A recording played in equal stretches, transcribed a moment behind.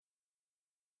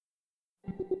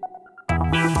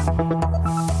Milan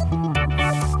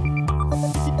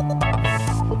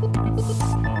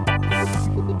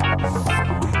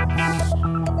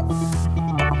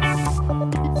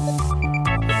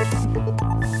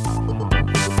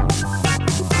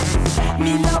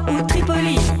ou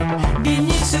Tripoli,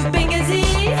 Vilnius ou Benghazi,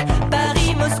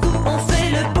 Paris, Moscou, on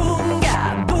fait le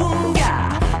bunga, bunga,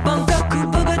 Bangkok ou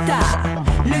Bogota,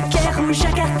 Le Caire ou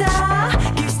Jakarta,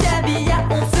 Gustabia,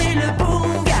 on fait le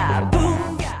bunga,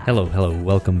 bunga. Hello,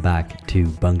 welcome back to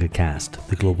BungaCast,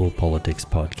 the global politics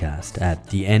podcast at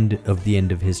the end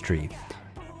of history.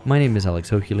 My name is Alex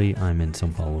Hochuli, I'm in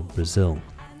São Paulo, Brazil.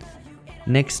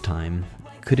 Next time,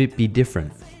 could it be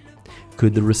different?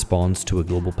 Could the response to a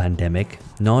global pandemic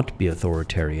not be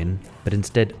authoritarian, but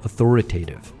instead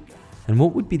authoritative? And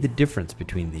what would be the difference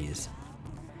between these?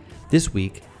 This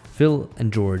week, Phil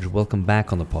and George welcome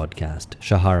back on the podcast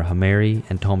Shahar, Hameiri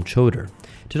and Tom Chodor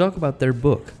to talk about their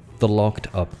book, The Locked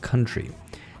Up Country,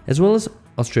 as well as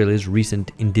Australia's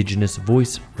recent Indigenous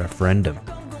voice referendum.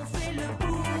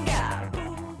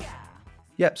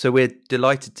 Yep, so we're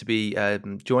delighted to be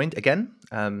joined again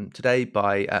today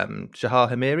by Shahar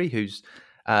Hameiri, who's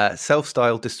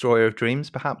self-styled destroyer of dreams,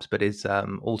 perhaps, but is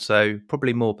also,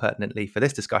 probably more pertinently for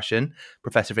this discussion,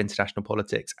 Professor of International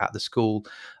Politics at the School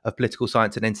of Political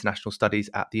Science and International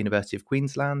Studies at the University of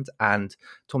Queensland, and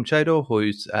Tom Chodor,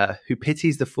 who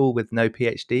pities the fool with no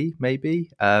PhD,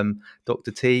 maybe,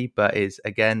 Dr. T, but is,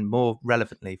 again, more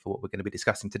relevantly for what we're going to be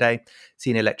discussing today,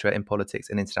 Senior Lecturer in Politics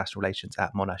and International Relations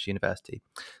at Monash University.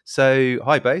 So,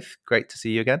 hi both, great to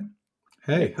see you again.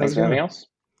 Hey, thanks for having us.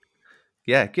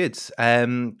 Yeah, good.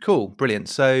 Cool, brilliant.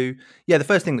 So, yeah, the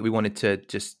first thing that we wanted to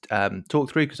just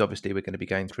talk through, because obviously we're going to be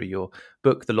going through your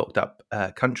book, The Locked Up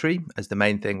Country, as the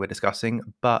main thing we're discussing.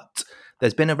 But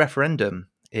there's been a referendum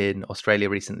in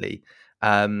Australia recently.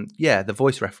 The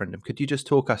voice referendum. Could you just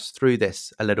talk us through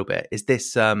this a little bit? Is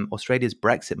this Australia's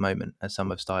Brexit moment, as some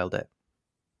have styled it?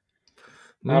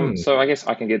 So I guess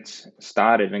I can get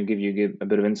started and give a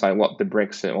bit of insight what the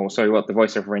voice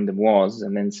referendum was,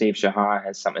 and then see if Shahar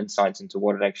has some insights into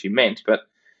what it actually meant. But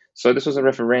so this was a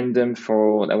referendum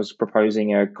that was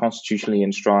proposing a constitutionally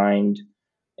enshrined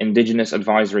Indigenous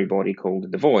advisory body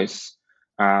called The Voice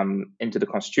into the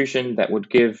constitution that would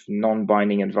give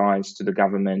non-binding advice to the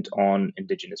government on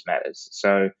Indigenous matters.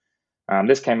 So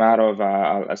this came out of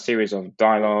a series of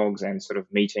dialogues and sort of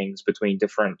meetings between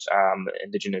different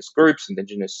Indigenous groups,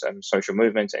 Indigenous social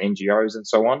movements and NGOs and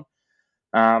so on.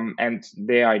 And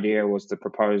their idea was to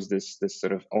propose this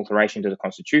sort of alteration to the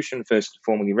Constitution, first to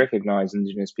formally recognize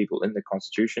Indigenous people in the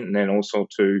Constitution, and then also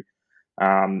to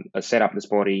set up this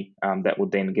body that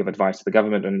would then give advice to the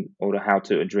government on how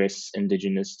to address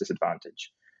Indigenous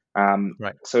disadvantage.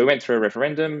 Right. So we went through a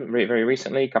referendum very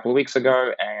recently, a couple of weeks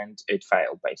ago, and it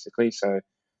failed, basically. So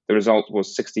the result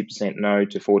was 60% no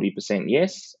to 40%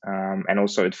 yes, and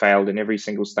also it failed in every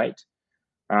single state,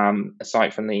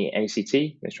 aside from the ACT,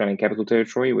 the Australian Capital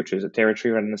Territory, which is a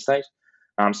territory rather than a state.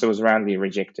 So it was roundly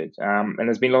rejected. And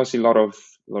there's been obviously a lot of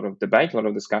debate, a lot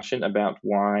of discussion about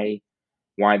why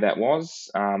that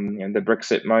was. The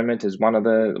Brexit moment is one of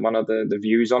the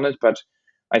views on it, but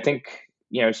I think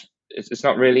it's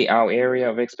not really our area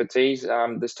of expertise,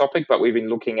 this topic, but we've been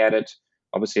looking at it,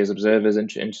 obviously, as observers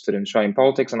interested in Australian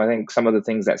politics. And I think some of the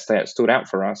things that stood out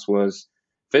for us was,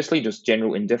 firstly, just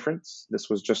general indifference. This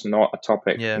was just not a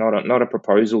topic, not a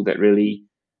proposal that really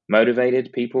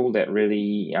motivated people, that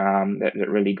really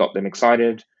got them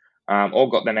excited, or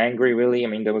got them angry, really. I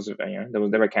mean, there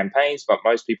were campaigns, but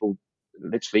most people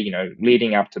literally,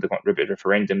 leading up to the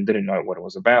referendum didn't know what it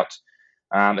was about.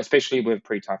 Especially with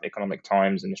pretty tough economic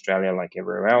times in Australia, like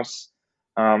everywhere else.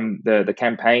 The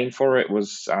campaign for it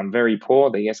was very poor,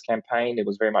 the Yes campaign. It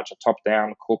was very much a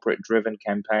top-down, corporate-driven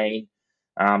campaign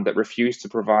that refused to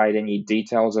provide any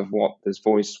details of what this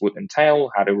voice would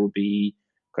entail, how it would be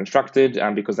constructed,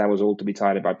 because that was all to be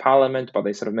decided by Parliament. But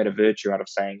they sort of made a virtue out of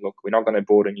saying, look, we're not going to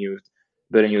burden you with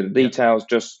the details,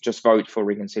 just vote for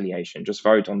reconciliation, just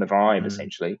vote on the vibe,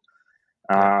 essentially.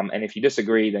 And if you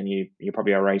disagree, then you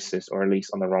probably are racist, or at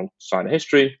least on the wrong side of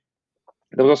history.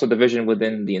 There was also division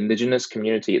within the Indigenous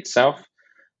community itself.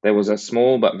 There was a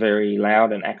small but very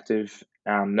loud and active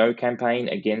no campaign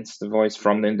against the voice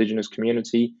from the Indigenous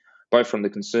community, both from the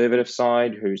conservative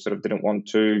side, who sort of didn't want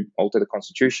to alter the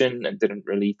Constitution and didn't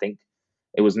really think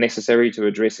it was necessary to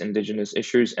address Indigenous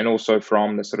issues, and also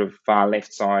from the sort of far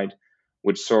left side,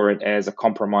 which saw it as a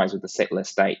compromise with the settler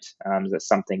state. That's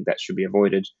something that should be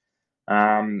avoided.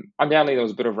 Undoubtedly, there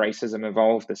was a bit of racism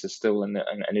involved. This is still an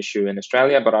issue in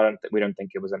Australia, but we don't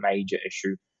think it was a major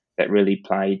issue that really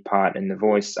played part in the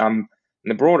voice. And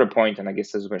the broader point, and I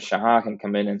guess this is where Shahar can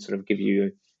come in and sort of give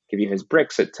you give you his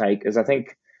Brexit take, is I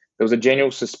think there was a general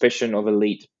suspicion of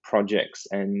elite projects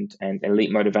and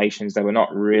elite motivations that were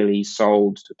not really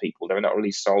sold to people. They were not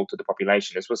really sold to the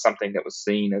population. This was something that was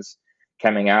seen as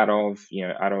coming out of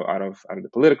the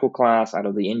political class, out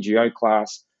of the NGO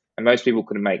class, and most people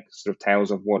could make sort of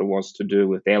tales of what it was to do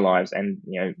with their lives. And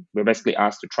we're basically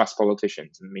asked to trust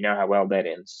politicians, and we know how well that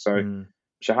ends. So,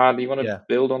 Shahar, do you want to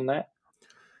build on that?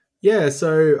 Yeah,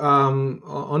 so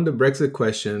on the Brexit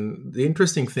question, the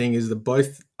interesting thing is that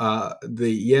both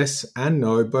the yes and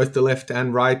no, both the left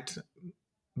and right,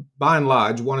 by and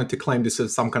large, wanted to claim this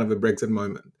as some kind of a Brexit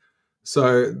moment.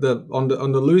 So on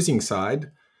the losing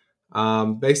side,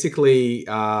 basically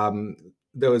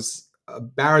there was a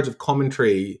barrage of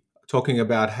commentary talking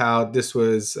about how this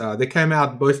was. They came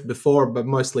out both before, but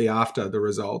mostly after the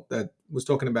result. That was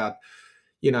talking about,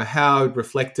 how it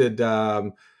reflected.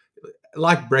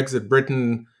 Like Brexit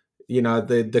Britain,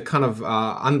 the kind of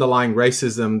underlying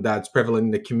racism that's prevalent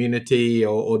in the community,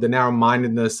 or the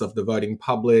narrow-mindedness of the voting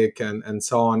public, and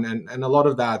so on. And a lot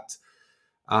of that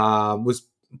was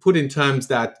put in terms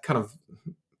that kind of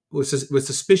was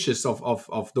suspicious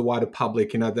of the wider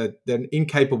public, that they're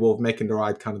incapable of making the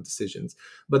right kind of decisions.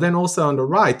 But then also on the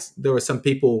right, there were some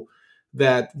people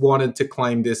that wanted to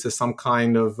claim this as some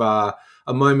kind of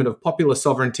a moment of popular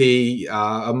sovereignty,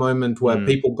 a moment where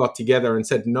people got together and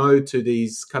said no to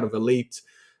these kind of elite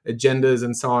agendas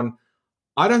and so on.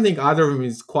 I don't think either of them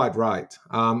is quite right.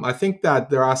 I think that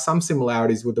there are some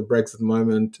similarities with the Brexit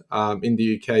moment in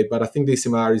the UK, but I think these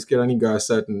similarities can only go a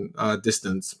certain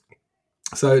distance.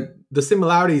 So the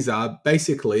similarities are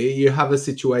basically you have a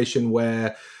situation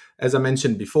where, as I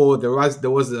mentioned before, there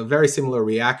was a very similar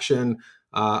reaction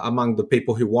among the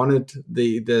people who wanted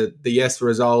the yes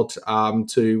result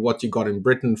to what you got in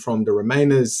Britain from the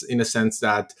Remainers, in a sense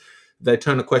that they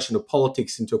turn a question of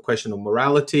politics into a question of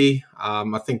morality.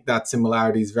 I think that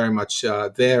similarity is very much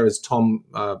there, as Tom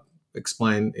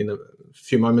explained in a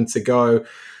few moments ago.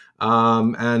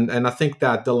 And I think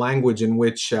that the language in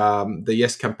which the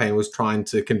Yes campaign was trying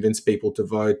to convince people to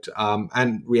vote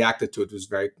and reacted to it was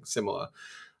very similar.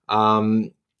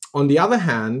 On the other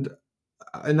hand,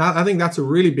 and I think that's a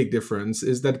really big difference,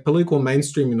 is that political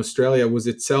mainstream in Australia was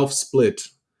itself split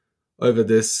over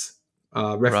this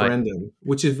referendum,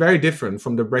 which is very different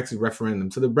from the Brexit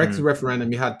referendum. So the Brexit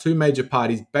referendum, you had two major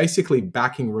parties basically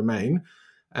backing Remain,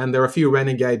 and there are a few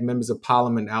renegade members of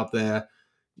parliament out there,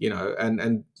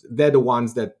 and they're the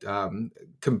ones that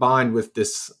combined with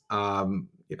this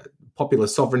popular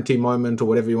sovereignty moment, or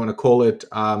whatever you want to call it,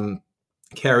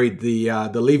 carried the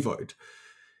Leave vote.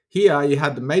 Here, you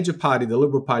had the major party, the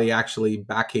Liberal Party, actually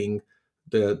backing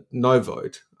the no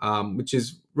vote, which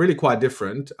is really quite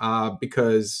different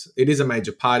because it is a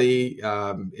major party.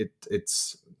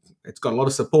 It's got a lot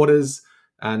of supporters,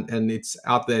 and it's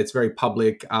out there. It's very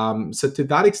public. So to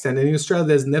that extent, and in Australia,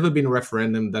 there's never been a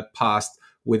referendum that passed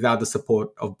without the support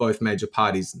of both major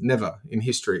parties. Never in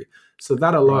history. So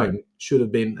that alone should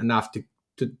have been enough to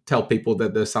tell people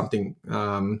that there's something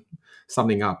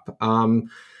up.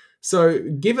 So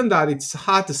given that, it's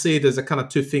hard to see it as a kind of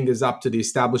two fingers up to the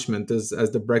establishment as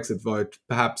the Brexit vote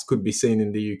perhaps could be seen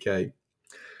in the UK.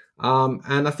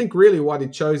 And I think really what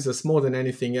it shows us more than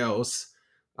anything else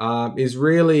is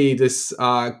really this,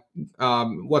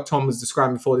 what Tom was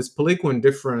describing before, this political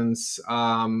indifference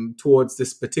towards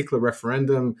this particular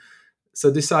referendum. So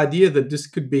this idea that this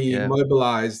could be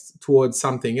mobilized towards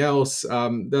something else, there are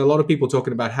a lot of people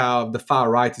talking about how the far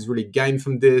right has really gained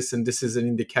from this, and this is an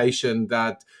indication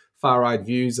that far-right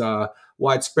views are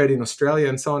widespread in Australia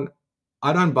and so on.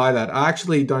 I don't buy that. I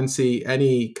actually don't see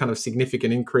any kind of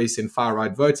significant increase in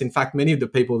far-right votes. In fact, many of the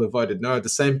people that voted no are the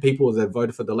same people that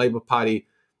voted for the Labor Party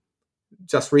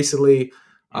just recently,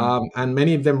 and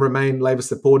many of them remain Labor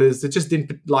supporters. They just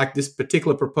didn't like this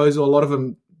particular proposal. A lot of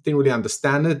them didn't really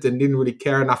understand it and didn't really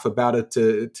care enough about it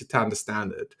to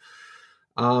understand it.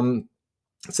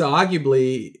 So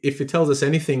arguably, if it tells us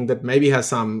anything that maybe has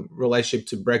some relationship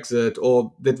to Brexit,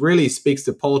 or that really speaks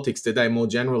to politics today more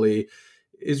generally,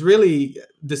 is really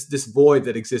this void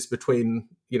that exists between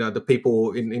the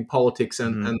people in politics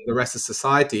and the rest of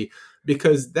society,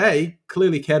 because they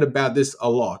clearly cared about this a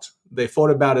lot. They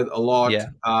thought about it a lot. Yeah.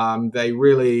 They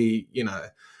really,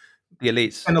 the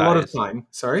elites spent a lot of time.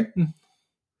 Sorry,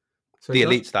 the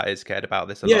elites that is cared about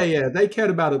this a lot. Yeah, they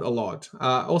cared about it a lot.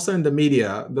 Also in the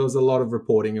media, there was a lot of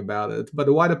reporting about it, but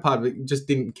the wider public just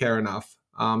didn't care enough.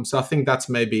 So I think that's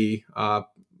maybe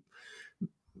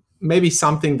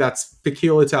something that's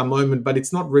peculiar to our moment, but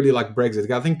it's not really like Brexit.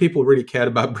 I think people really cared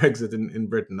about Brexit in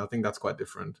Britain. I think that's quite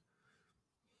different.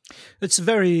 It's a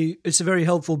very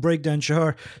helpful breakdown,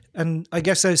 Shahar. And I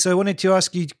guess so I wanted to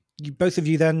ask you, both of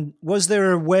you then, was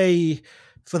there a way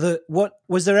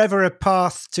was there ever a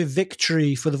path to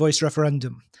victory for the Voice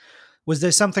referendum? Was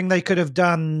there something they could have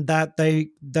done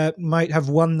that might have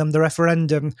won them the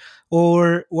referendum,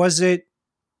 or was it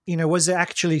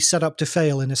actually set up to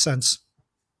fail in a sense?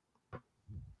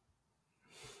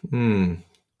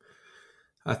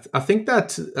 I think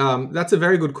that that's a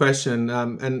very good question,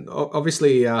 and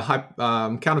obviously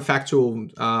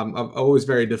counterfactual are always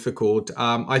very difficult.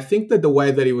 I think that the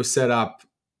way that it was set up,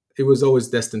 it was always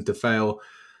destined to fail,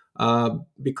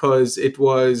 because it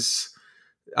was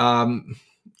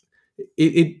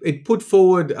it put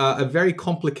forward a very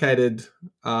complicated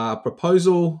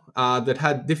proposal that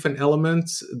had different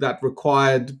elements that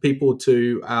required people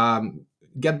to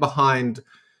get behind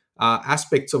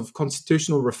aspects of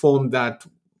constitutional reform that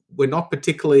were not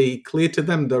particularly clear to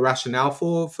them, the rationale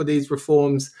for these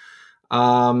reforms.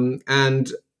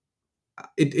 And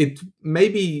it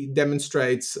maybe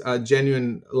demonstrates a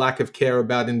genuine lack of care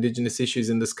about Indigenous issues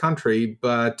in this country,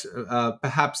 but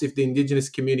perhaps if the Indigenous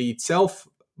community itself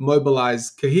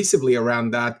mobilized cohesively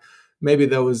around that, maybe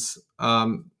there was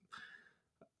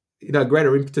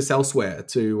greater impetus elsewhere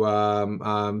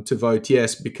to vote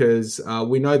yes, because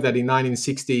we know that in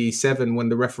 1967, when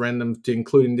the referendum to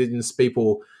include Indigenous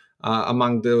people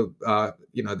among the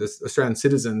Australian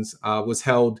citizens was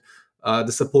held,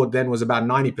 the support then was about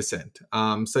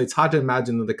 90%. So it's hard to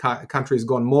imagine that the country has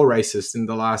gone more racist in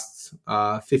the last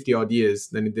 50 odd years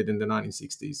than it did in the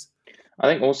 1960s. I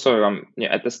think also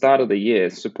at the start of the year,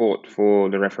 support for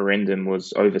the referendum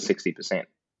was over 60%.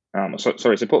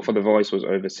 Support for the Voice was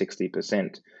over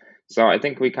 60%. So I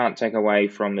think we can't take away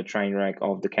from the train wreck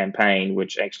of the campaign,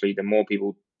 which actually the more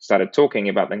people started talking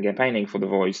about and campaigning for the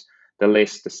Voice, the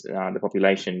less the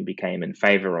population became in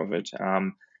favour of it.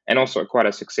 And also quite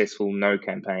a successful no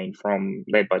campaign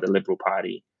led by the Liberal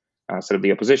Party, sort of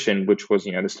the opposition, which was,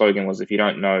 the slogan was, if you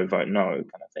don't know, vote no,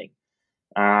 kind of thing.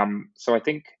 So I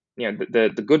think,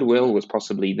 the goodwill was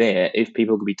possibly there if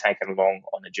people could be taken along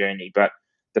on a journey, but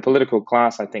the political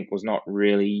class, I think, was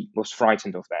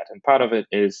frightened of that. And part of it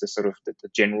is the sort of the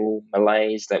general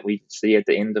malaise that we see at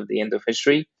the end of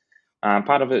history.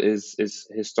 Part of it is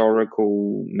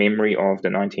historical memory of the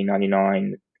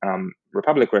 1999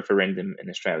 Republic referendum in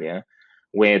Australia,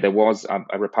 where there was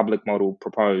a Republic model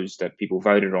proposed that people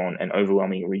voted on and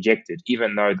overwhelmingly rejected,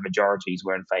 even though the majorities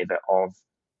were in favour of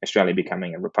Australia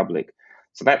becoming a republic.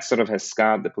 So that sort of has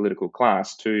scarred the political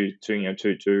class to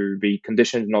be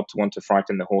conditioned not to want to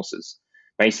frighten the horses.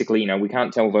 Basically, we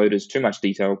can't tell voters too much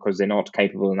detail because they're not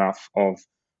capable enough of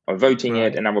voting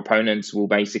Right. it, and our opponents will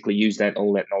basically use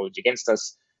all that knowledge against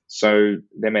us. So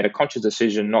they made a conscious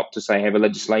decision not to say have a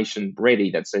legislation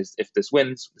ready that says if this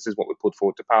wins, this is what we put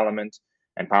forward to Parliament,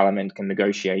 and Parliament can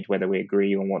negotiate whether we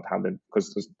agree on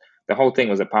because the whole thing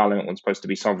was that Parliament was supposed to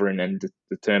be sovereign and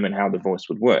determine how the Voice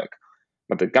would work.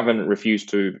 But the government refused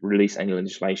to release any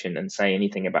legislation and say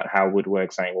anything about how it would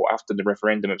work, saying, well, after the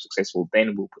referendum is successful,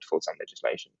 then we'll put forward some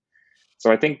legislation.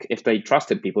 So I think if they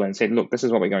trusted people and said, look, this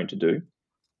is what we're going to do,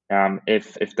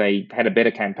 if they had a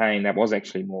better campaign that was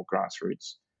actually more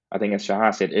grassroots, I think, as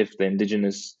Shahar said, if the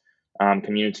Indigenous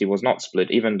community was not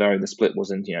split, even though the split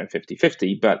wasn't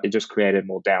 50-50, but it just created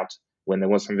more doubt when there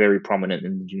was some very prominent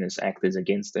Indigenous actors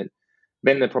against it,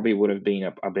 then there probably would have been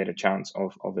a better chance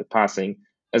of it passing,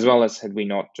 as well as had we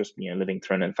not just living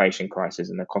through an inflation crisis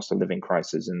and a cost of living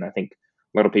crisis. And I think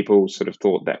a lot of people sort of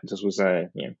thought that this was the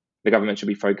government should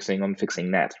be focusing on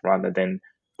fixing that rather than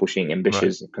pushing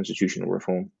ambitious constitutional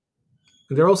reform.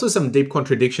 There are also some deep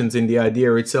contradictions in the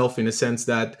idea itself, in a sense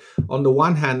that, on the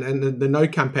one hand, and the No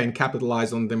campaign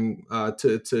capitalized on them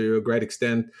to a great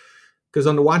extent, because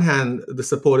on the one hand, the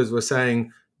supporters were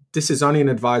saying, this is only an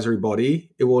advisory body.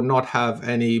 It will not have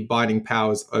any binding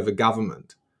powers over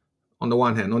government, on the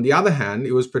one hand. On the other hand,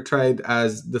 it was portrayed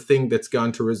as the thing that's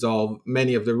going to resolve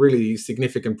many of the really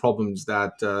significant problems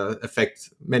that affect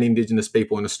many Indigenous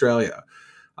people in Australia.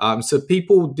 So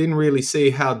people didn't really see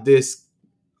how this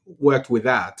worked with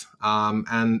that.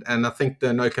 And I think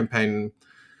the No campaign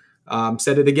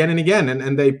said it again and again,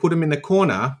 and they put them in a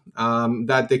corner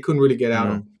that they couldn't really get out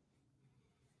of.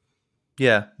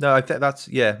 Yeah, no, I think that's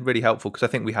really helpful, because I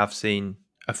think we have seen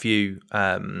a few.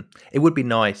 It would be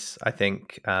nice, I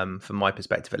think, from my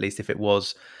perspective at least, if it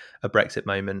was a Brexit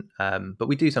moment. But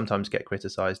we do sometimes get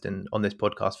criticised on this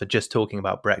podcast for just talking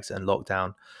about Brexit and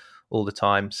lockdown all the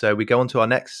time. So we go on to our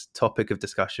next topic of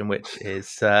discussion, which is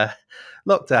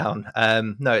lockdown.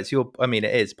 No,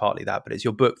 it is partly that, but it's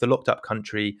your book, The Locked Up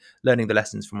Country, Learning the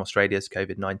Lessons from Australia's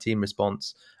COVID-19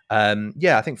 Response.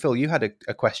 I think, Phil, you had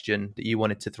a question that you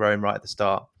wanted to throw in right at the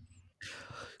start.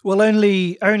 Well,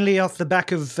 only off the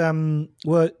back of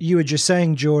what you were just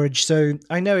saying, George. So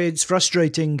I know it's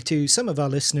frustrating to some of our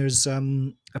listeners,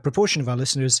 a proportion of our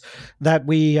listeners, that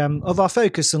we of our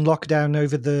focus on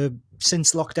lockdown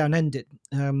since lockdown ended,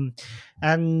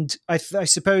 and I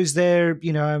suppose they're,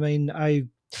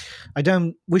 I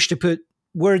don't wish to put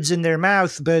words in their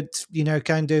mouth, but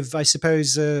kind of, I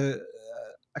suppose, a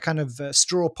kind of a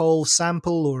straw poll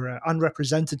sample or an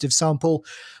unrepresentative sample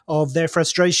of their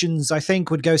frustrations, I think,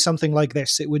 would go something like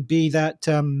this. It would be that,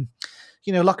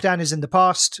 lockdown is in the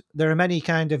past. There are many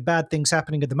kind of bad things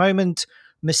happening at the moment.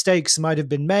 Mistakes might have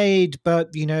been made,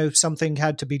 but, something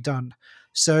had to be done.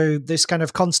 So this kind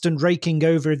of constant raking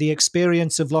over the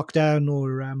experience of lockdown,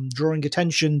 or drawing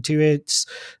attention to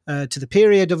to the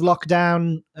period of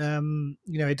lockdown,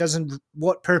 it doesn't.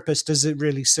 What purpose does it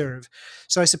really serve?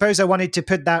 So I suppose I wanted to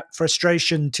put that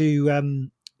frustration to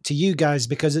you guys,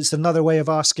 because it's another way of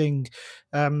asking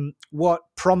what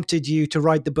prompted you to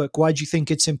write the book. Why do you think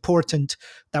it's important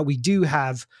that we do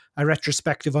have a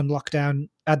retrospective on lockdown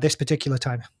at this particular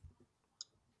time?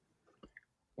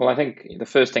 Well, I think the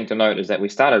first thing to note is that we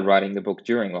started writing the book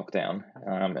during lockdown.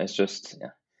 It's just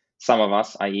some of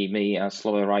us, i.e. me, are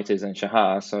slower writers than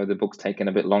Shahar, so the book's taken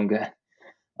a bit longer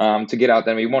to get out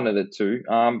than we wanted it to.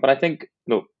 But I think,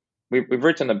 look, we've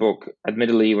written the book.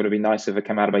 Admittedly, it would have been nice if it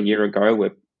came out about a year ago,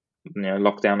 where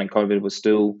lockdown and COVID was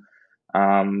still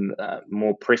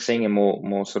more pressing and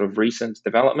more sort of recent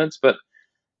developments. But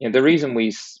the reason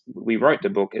we wrote the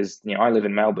book is, I live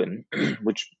in Melbourne,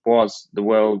 which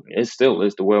still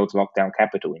is the world's lockdown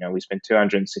capital. We spent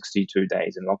 262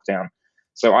 days in lockdown.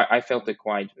 So I felt it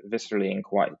quite viscerally and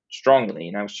quite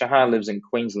strongly. Now, Shahar lives in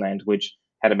Queensland, which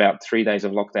had about 3 days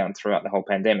of lockdown throughout the whole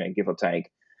pandemic, give or take.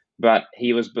 But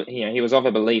he was of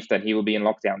a belief that he will be in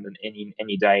lockdown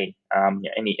any day,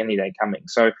 any day coming.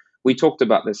 So we talked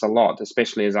about this a lot,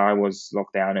 especially as I was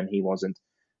locked down and he wasn't.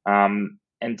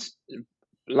 And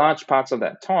large parts of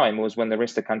that time was when the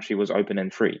rest of the country was open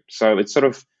and free. So it's sort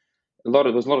of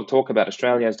there was a lot of talk about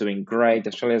Australia's doing great.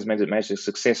 Australia's made a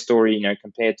success story,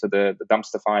 compared to the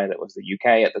dumpster fire that was the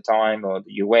UK at the time, or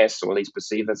the US, or at least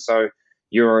perceive it. So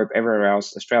Europe, everywhere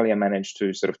else, Australia managed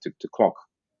to sort of to clock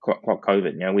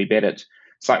COVID. We bet it,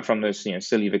 aside from those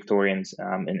silly Victorians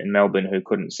in Melbourne who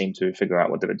couldn't seem to figure out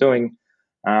what they were doing.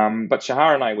 But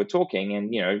Shahar and I were talking, and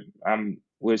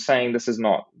we're saying that's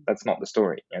not the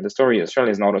story. The story of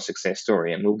Australia is not a success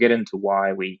story, and we'll get into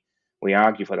why we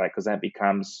argue for that, because that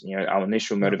becomes our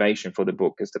initial motivation for the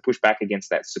book, is to push back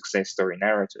against that success story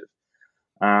narrative,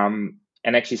 and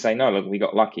actually say, no, look, we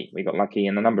got lucky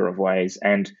in a number of ways,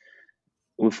 and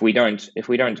if we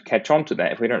don't catch on to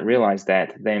that, if we don't realize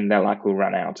that, then that luck will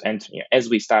run out. And as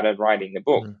we started writing the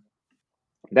book,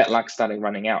 that luck started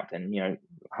running out, and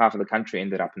half of the country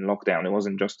ended up in lockdown. It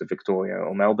wasn't just a Victoria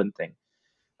or Melbourne thing.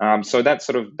 So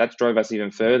that drove us even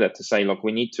further to say, look,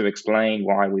 we need to explain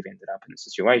why we've ended up in this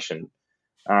situation.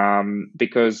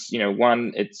 Because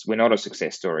one, we're not a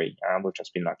success story. We've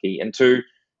just been lucky, and two,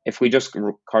 if we just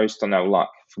coast on our luck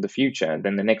for the future,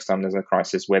 then the next time there's a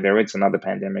crisis, whether it's another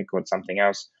pandemic or something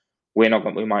else, we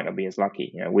might not be as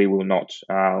lucky. We will not.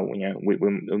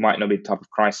 We might not be the type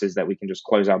of crisis that we can just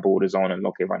close our borders on and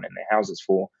lock everyone in their houses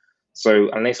for. So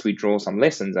unless we draw some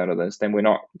lessons out of this, then we're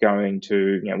not going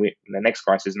to. The next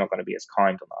crisis is not going to be as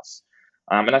kind on us.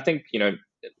 And I think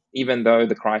even though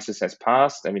the crisis has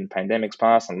passed, pandemics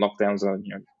passed and lockdowns are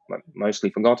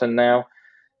mostly forgotten now,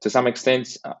 to some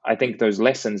extent, I think those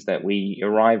lessons that we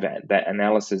arrive at, that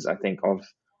analysis, I think,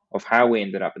 of how we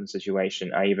ended up in the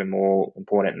situation, are even more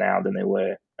important now than they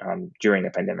were during the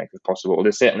pandemic, if possible. Or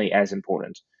they're certainly as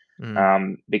important,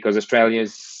 because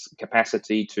Australia's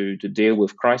capacity to deal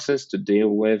with crisis, to deal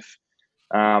with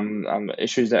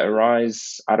issues that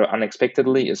arise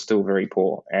unexpectedly, is still very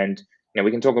poor. And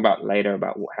we can talk about later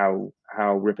about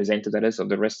how representative that is of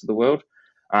the rest of the world.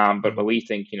 But we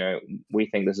think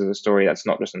this is a story that's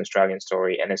not just an Australian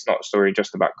story, and it's not a story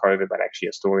just about COVID, but actually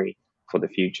a story for the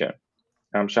future.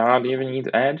 Shahar, do you have anything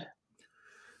to add?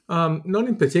 Not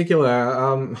in particular.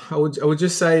 I would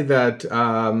just say that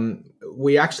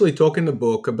we actually talk in the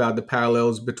book about the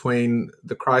parallels between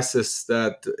the crisis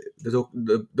that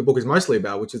the book is mostly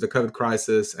about, which is the COVID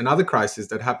crisis, and other crises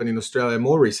that happened in Australia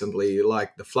more recently,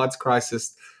 like the floods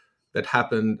crisis that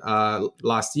happened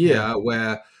last year,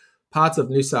 where parts of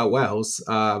New South Wales,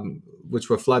 which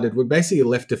were flooded, were basically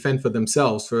left to fend for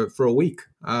themselves for a week.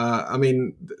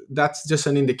 That's just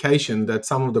an indication that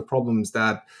some of the problems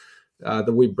that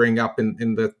we bring up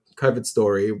in the COVID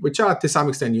story, which are to some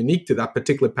extent unique to that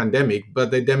particular pandemic,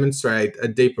 but they demonstrate a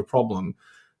deeper problem.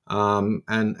 And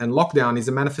lockdown is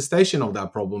a manifestation of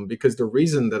that problem, because the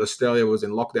reason that Australia was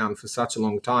in lockdown for such a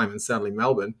long time, and certainly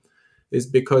Melbourne, is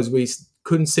because we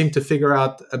couldn't seem to figure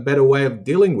out a better way of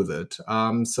dealing with it.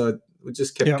 So we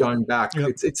just kept going back.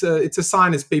 It's a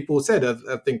sign, as people said.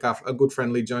 I think a good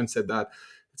friend Lee Jones said that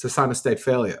it's a sign of state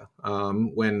failure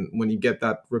when you get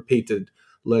that repeated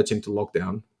lurch into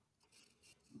lockdown.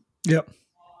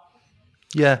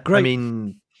 Yeah, great. I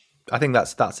mean, I think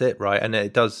that's it, right? And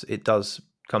it does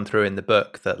come through in the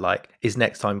book that, like, is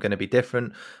next time going to be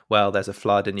different? Well, there's a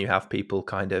flood, and you have people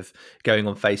kind of going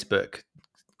on Facebook,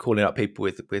 calling up people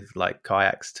with like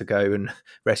kayaks to go and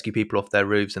rescue people off their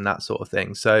roofs and that sort of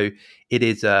thing. So it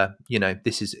is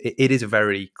it is a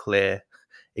very clear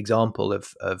example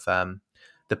of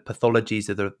the pathologies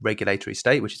of the regulatory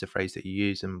state, which is a phrase that you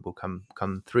use, and we'll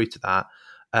come through to that.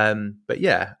 But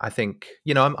yeah, I think,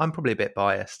 I'm probably a bit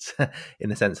biased in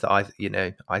the sense that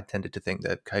I tended to think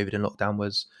that COVID and lockdown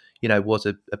was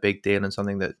a big deal and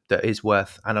something that is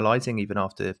worth analysing even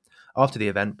after the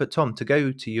event. But Tom, to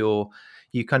go to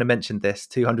you kind of mentioned this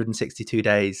 262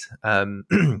 days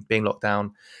being locked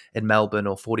down in Melbourne,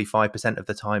 or 45% of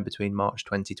the time between March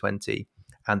 2020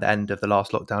 and the end of the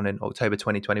last lockdown in October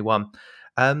 2021.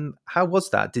 How was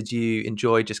that? Did you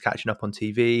enjoy just catching up on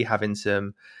TV, having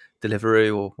some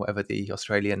Deliveroo or whatever the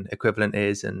Australian equivalent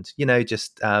is, and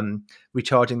just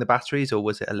recharging the batteries, or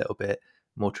was it a little bit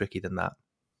more tricky than that?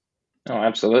 Oh,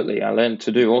 absolutely. I learned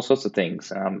to do all sorts of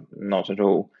things. Not at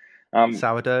all.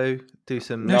 Sourdough, do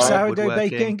some sourdough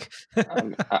baking.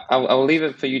 I'll leave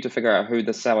it for you to figure out who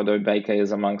the sourdough baker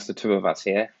is amongst the two of us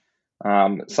here.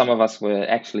 Some of us were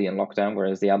actually in lockdown,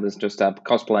 whereas the others just are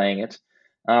cosplaying it.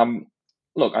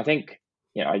 Look, I think,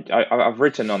 I've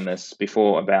written on this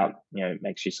before about,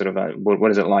 makes you sort of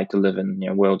what is it like to live in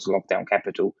world's lockdown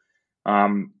capital,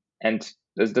 and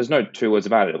there's no two words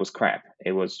about it. It was crap.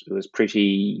 It was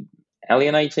pretty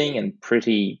alienating and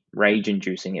pretty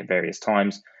rage-inducing at various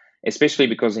times, especially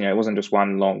because it wasn't just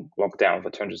one long lockdown for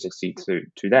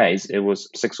 262 days. It was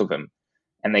 6 of them,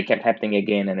 and they kept happening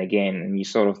again and again. And you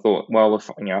sort of thought, well,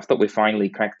 I thought we finally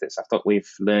cracked this. I thought we've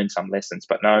learned some lessons,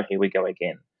 but no, here we go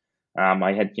again.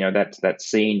 I had that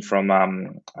scene from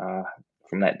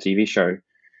that TV show,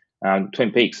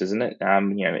 Twin Peaks, isn't it?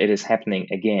 It is happening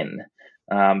again,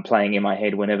 playing in my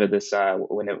head whenever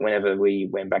we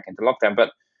went back into lockdown. But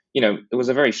it was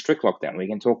a very strict lockdown. We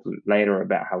can talk later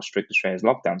about how strict Australia's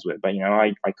lockdowns were. But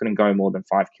I couldn't go more than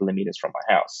 5 kilometers from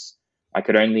my house. I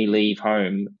could only leave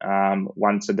home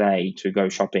once a day to go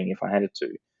shopping if I had to.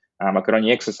 I could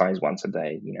only exercise once a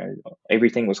day.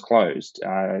 Everything was closed.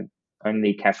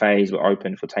 Only cafes were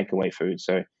open for takeaway food.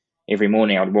 So every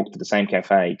morning I would walk to the same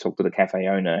cafe, talk to the cafe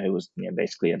owner, who was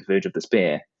basically at the verge of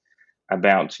despair,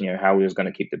 about how he was going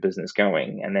to keep the business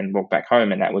going, and then walk back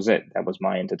home, and that was it. That was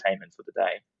my entertainment for the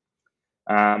day.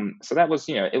 So that was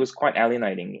it was quite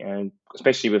alienating,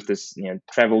 especially with this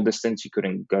travel distance. You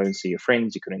couldn't go and see your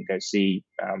friends, you couldn't go see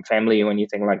family or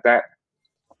anything like that.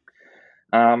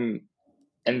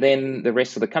 And then the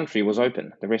rest of the country was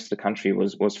open. The rest of the country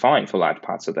was fine for large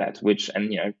parts of that,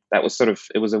 that was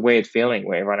it was a weird feeling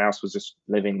where everyone else was just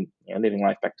living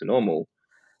life back to normal.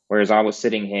 Whereas I was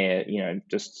sitting here,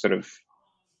 just sort of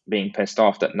being pissed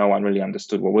off that no one really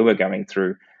understood what we were going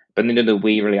through, but neither did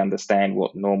we really understand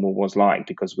what normal was like,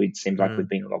 because we'd seemed like we'd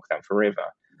been in lockdown forever.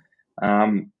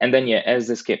 And then, as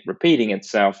this kept repeating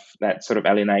itself, that sort of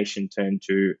alienation turned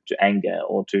to anger,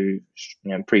 or to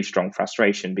pretty strong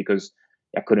frustration, because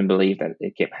I couldn't believe that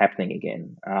it kept happening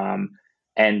again.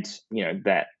 And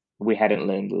that we hadn't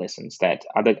learned the lessons, that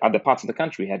other parts of the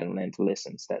country hadn't learned the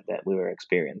lessons that we were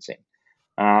experiencing.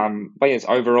 But yes,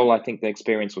 overall, I think the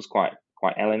experience was quite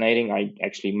alienating. I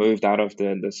actually moved out of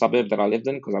the suburb that I lived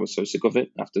in because I was so sick of it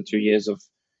after 2 years of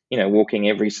walking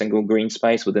every single green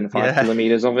space within 5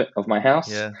 kilometers of my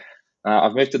house.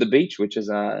 I've moved to the beach, which is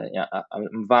a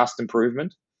vast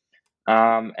improvement.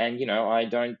 And I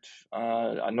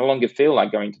no longer feel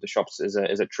like going to the shops is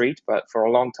a treat, but for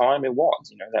a long time it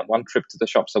was. That one trip to the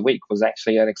shops a week was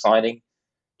actually an exciting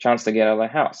chance to get out of the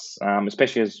house,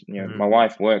 especially as my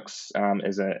wife works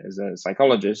as a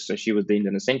psychologist, so she was deemed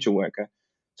an essential worker,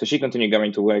 so she continued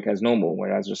going to work as normal,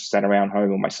 where I just sat around home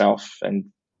with myself and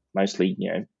mostly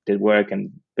did work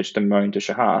and bitched and moaned to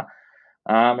Shahar,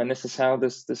 and this is how the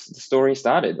story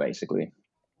started, basically.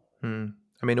 I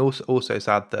mean, also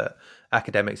sad that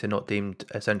academics are not deemed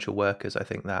essential workers. I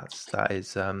think that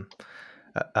is a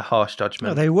harsh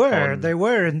judgment. No, they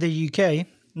were in the UK.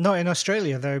 Not in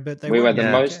Australia, though, but we were the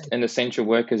most inessential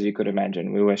workers you could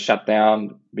imagine. We were shut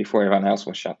down before everyone else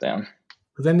was shut down.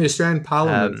 Then the Australian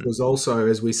Parliament Um, was also,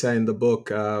 as we say in the book,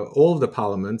 all of the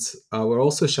parliaments were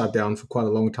also shut down for quite a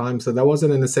long time. So that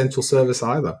wasn't an essential service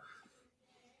either.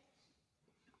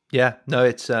 yeah, no,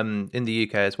 it's in the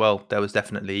UK as well. There was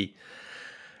definitely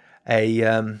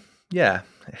a yeah.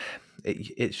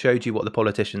 It showed you what the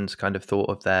politicians kind of thought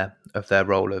of their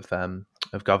role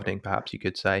of governing, perhaps you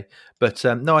could say. But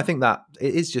no, I think that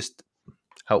it is just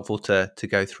helpful to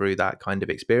go through that kind of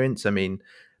experience. I mean,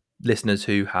 listeners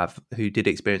who did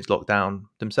experience lockdown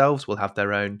themselves will have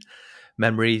their own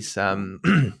memories,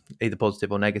 either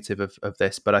positive or negative of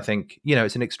this. But I think,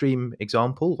 it's an extreme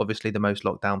example, obviously the most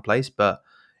locked down place, but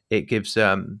it gives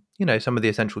some of the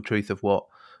essential truth of what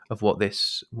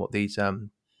these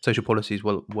social policies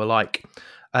were like.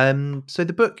 So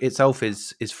the book itself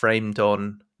is framed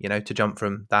on, to jump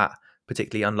from that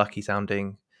particularly unlucky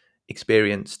sounding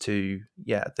experience to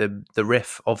the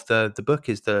riff of the book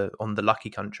is on the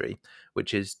Lucky Country,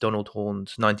 which is Donald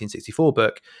Horne's 1964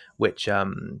 book, which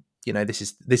this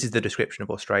is the description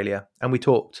of Australia. And we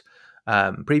talked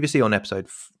previously on episode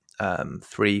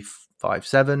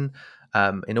 357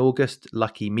 in August,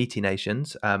 Lucky Meaty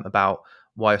Nations, about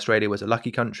why Australia was a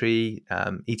lucky country,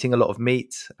 eating a lot of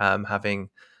meat, having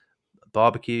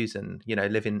barbecues, and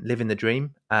living the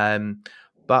dream.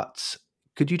 But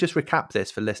could you just recap this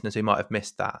for listeners who might have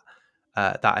missed that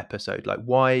episode? Like,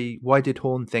 why did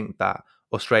Horne think that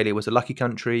Australia was a lucky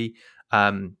country?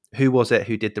 Who was it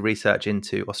who did the research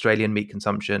into Australian meat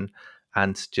consumption?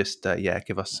 And just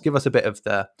give us a bit of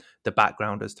the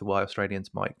background as to why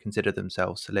Australians might consider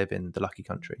themselves to live in the lucky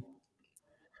country.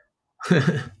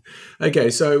 Okay,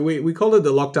 so we call it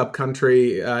the Locked Up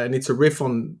Country, and it's a riff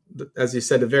on, as you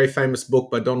said, a very famous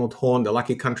book by Donald Horne, The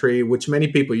Lucky Country, which many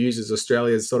people use as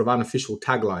Australia's sort of unofficial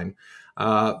tagline.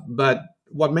 But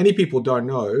what many people don't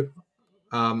know,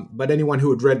 but anyone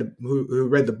who read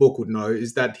the book would know,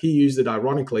 is that he used it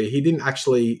ironically. He didn't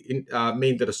actually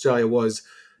mean that Australia was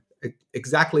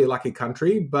exactly a lucky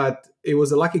country, but it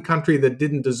was a lucky country that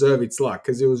didn't deserve its luck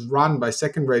because it was run by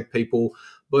second-rate people,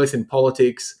 both in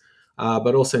politics,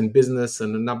 but also in business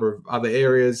and a number of other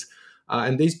areas.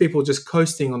 And these people just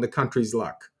coasting on the country's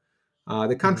luck.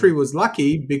 The country was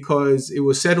lucky because it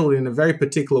was settled in a very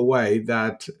particular way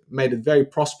that made it very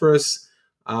prosperous,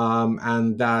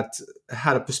 and that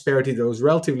had a prosperity that was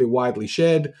relatively widely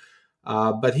shared.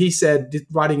 But he said,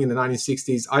 writing in the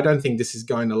 1960s, I don't think this is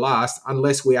going to last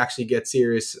unless we actually get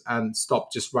serious and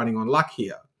stop just running on luck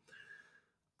here.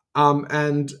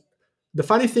 And the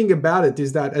funny thing about it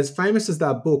is that, as famous as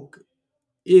that book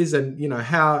is, and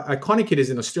how iconic it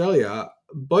is in Australia,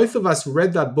 both of us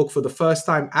read that book for the first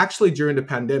time actually during the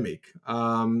pandemic,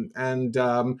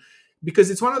 because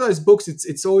it's one of those books,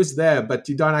 it's always there, but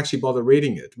you don't actually bother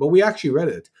reading it. But we actually read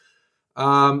it,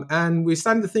 and we're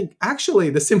starting to think actually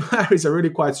the similarities are really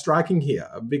quite striking here,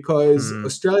 because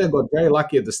Australia got very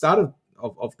lucky at the start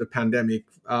of the pandemic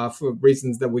for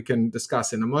reasons that we can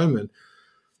discuss in a moment.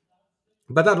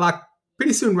 But that luck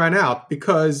pretty soon ran out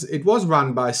because it was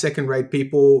run by second-rate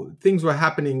people. Things were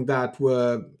happening that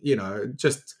were,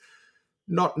 just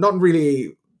not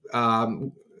really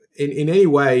in any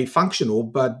way functional.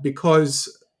 But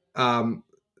because the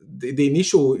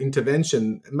initial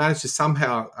intervention managed to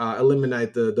somehow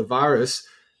eliminate the virus,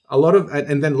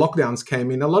 and then lockdowns came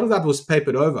in. A lot of that was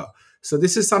papered over. So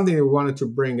this is something that we wanted to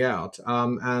bring out,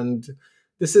 and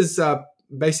this is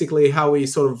basically how we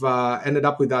sort of ended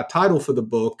up with that title for the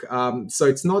book. So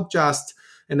it's not just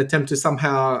an attempt to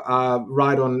somehow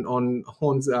ride on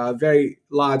Horne's very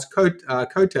large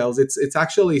coattails. It's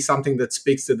actually something that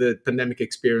speaks to the pandemic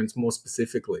experience more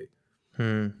specifically.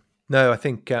 No, I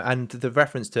think, and the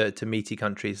reference to meaty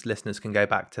countries, listeners can go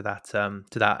back to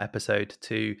that episode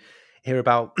to hear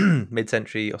about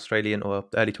mid-century Australian or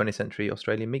early 20th century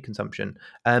Australian meat consumption.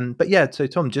 But yeah, so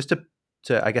Tom, just to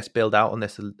I guess build out on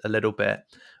this a little bit,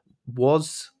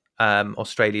 was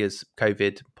Australia's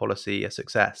COVID policy a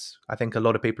success? I think a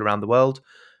lot of people around the world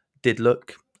did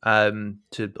look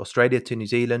to Australia, to New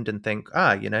Zealand, and think,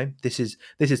 this is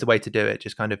the way to do it.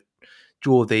 Just kind of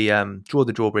draw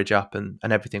the drawbridge up, and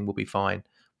everything will be fine.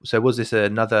 So was this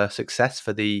another success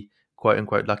for the quote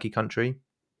unquote lucky country?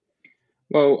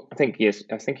 Well, I think yes.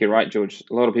 I think you're right, George.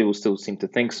 A lot of people still seem to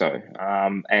think so,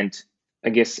 and I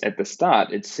guess at the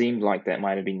start, it seemed like that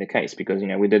might have been the case because,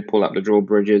 we did pull up the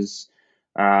drawbridges.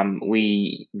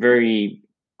 We very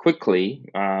quickly,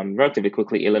 relatively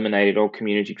quickly, eliminated all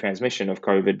community transmission of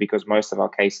COVID because most of our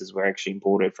cases were actually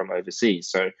imported from overseas.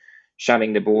 So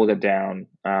shutting the border down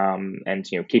and,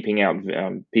 keeping out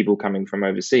people coming from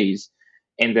overseas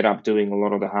ended up doing a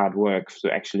lot of the hard work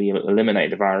to actually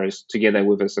eliminate the virus, together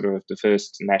with a sort of the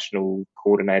first national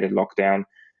coordinated lockdown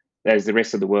as the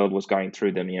rest of the world was going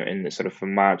through them, in the sort of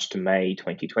from March to May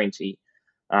 2020.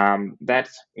 That,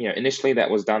 initially that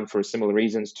was done for similar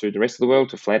reasons to the rest of the world,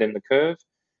 to flatten the curve.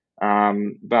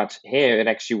 But here it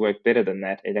actually worked better than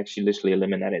that. It actually literally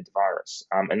eliminated the virus.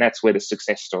 And that's where the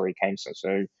success story came from.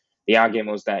 So the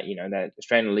argument was that, that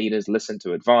Australian leaders listened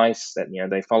to advice, that,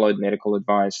 they followed medical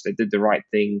advice, they did the right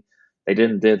thing. They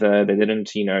didn't dither, they didn't,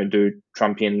 do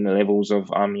Trumpian levels of,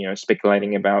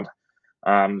 speculating about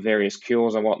various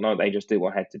cures and whatnot. They just did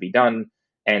what had to be done.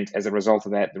 And as a result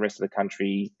of that, the rest of the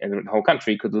country and the whole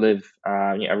country could live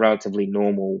a relatively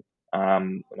normal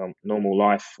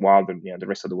life while the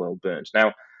rest of the world burned.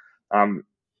 Now,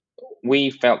 we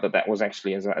felt that was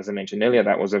actually, as I mentioned earlier,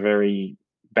 that was a very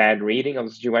bad reading of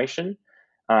the situation.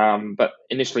 But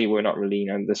initially, we're not really,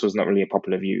 this was not really a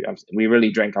popular view. We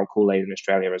really drank our Kool-Aid in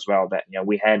Australia as well, that,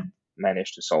 we had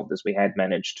managed to solve this. We had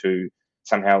managed to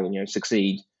somehow,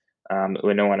 succeed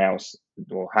where no one else,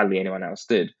 or hardly anyone else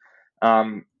did.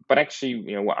 But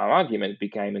actually, what our argument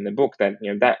became in the book, that,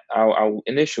 that our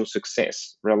initial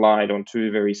success relied on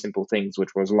two very simple things,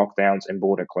 which was lockdowns and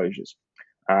border closures.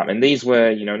 And these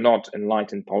were, not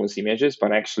enlightened policy measures,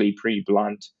 but actually pretty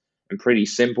blunt and pretty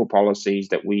simple policies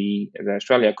that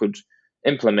Australia could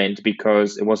implement,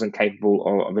 because it wasn't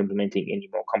capable of implementing any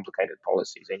more complicated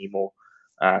policies, any more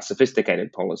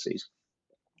sophisticated policies.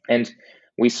 And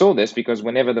we saw this because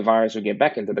whenever the virus would get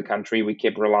back into the country, we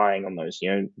kept relying on those,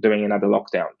 doing another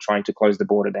lockdown, trying to close the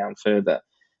border down further,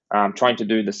 trying to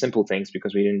do the simple things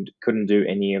because we couldn't do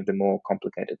any of the more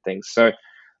complicated things. So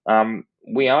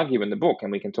we argue in the book,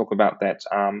 and we can talk about that,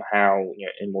 how,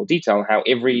 in more detail, how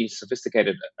every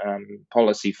sophisticated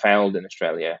policy failed in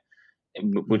Australia,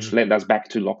 which led us back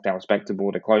to lockdowns, back to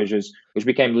border closures, which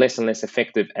became less and less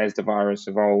effective as the virus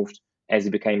evolved, as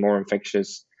it became more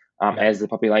infectious, as the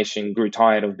population grew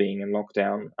tired of being in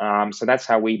lockdown. So that's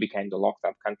how we became the locked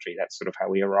up country. That's sort of how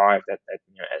we arrived at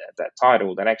that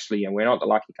title, that actually, we're not the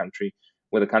lucky country.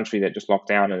 We're the country that just locked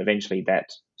down, and eventually that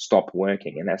stopped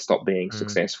working and that stopped being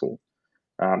successful.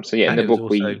 So yeah, in the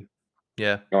book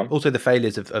also the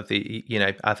failures of the,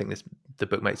 I think the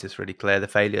book makes this really clear,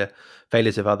 the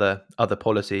failures of other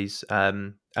policies,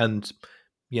 and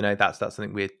that's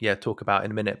something we talk about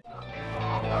in a minute.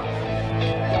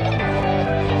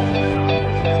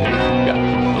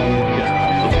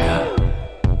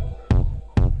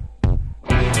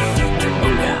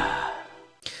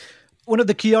 One of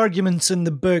the key arguments in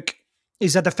the book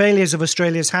is that the failures of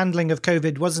Australia's handling of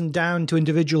COVID wasn't down to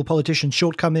individual politicians'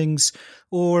 shortcomings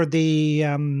or the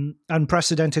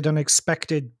unprecedented,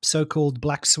 unexpected so-called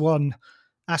black swan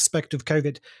aspect of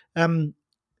COVID.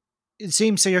 It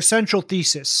seems so your central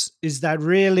thesis is that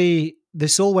really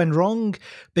this all went wrong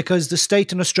because the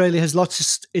state in Australia has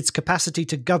lost its capacity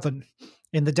to govern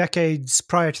in the decades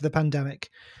prior to the pandemic,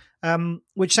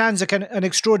 which sounds like an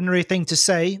extraordinary thing to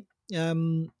say.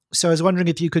 So I was wondering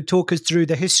if you could talk us through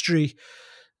the history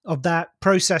of that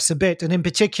process a bit, and in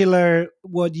particular,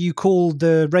 what you call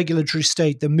the regulatory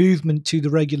state, the movement to the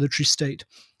regulatory state.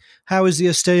 How is the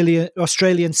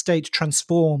Australian state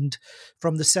transformed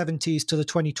from the 70s to the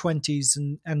 2020s,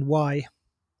 and why?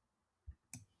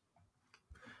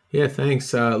 Yeah,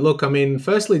 thanks. Look, I mean,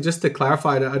 firstly, just to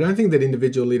clarify, I don't think that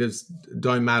individual leaders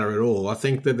don't matter at all. I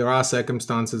think that there are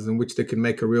circumstances in which they can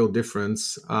make a real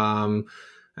difference. And,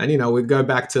 we go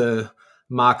back to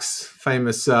Marx's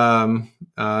famous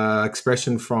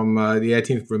expression from the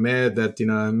 18th Brumaire that,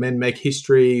 men make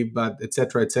history, but et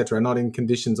cetera, not in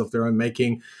conditions of their own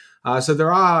making. So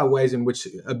there are ways in which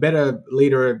a better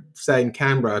leader, say in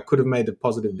Canberra, could have made a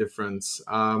positive difference.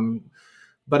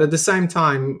 But at the same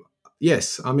time,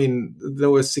 yes, I mean, there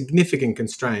were significant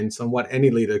constraints on what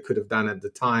any leader could have done at the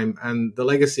time. And the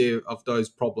legacy of those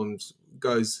problems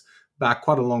goes back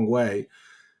quite a long way.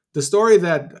 The story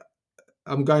that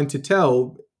I'm going to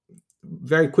tell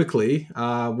very quickly,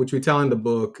 which we tell in the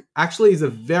book, actually is a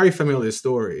very familiar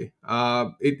story.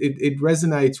 It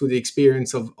resonates with the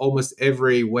experience of almost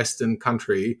every Western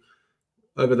country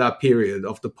over that period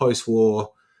of the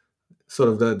post-war, sort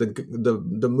of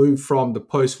the move from the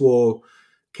post-war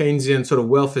Keynesian sort of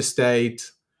welfare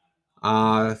state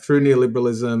through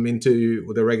neoliberalism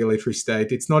into the regulatory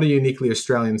state. It's not a uniquely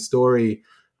Australian story,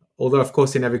 although, of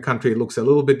course, in every country it looks a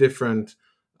little bit different.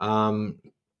 And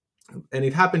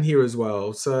it happened here as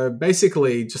well. So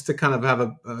basically, just to kind of have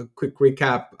a quick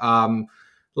recap,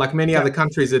 like many other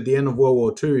countries at the end of World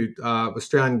War II,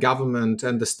 Australian government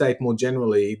and the state more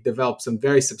generally developed some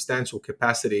very substantial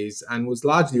capacities and was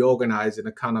largely organised in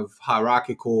a kind of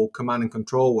hierarchical command and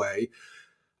control way.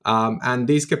 And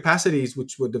these capacities,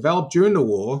 which were developed during the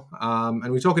war,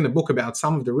 and we talk in the book about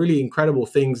some of the really incredible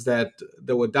things that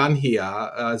were done here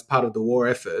as part of the war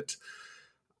effort.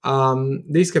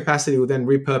 These capacities were then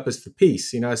repurposed for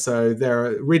peace. So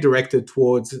they're redirected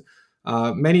towards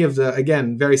many of the,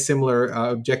 again, very similar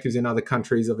objectives in other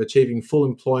countries of achieving full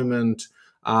employment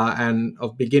and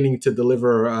of beginning to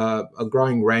deliver a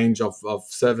growing range of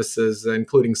services,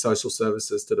 including social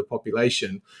services, to the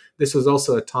population. This was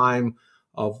also a time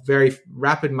of very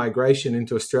rapid migration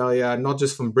into Australia, not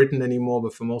just from Britain anymore,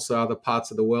 but from also other parts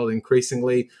of the world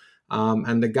increasingly.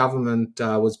 And the government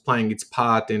was playing its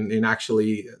part in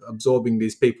actually absorbing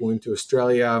these people into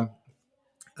Australia.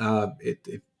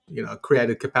 It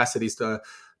created capacities to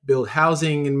build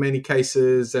housing in many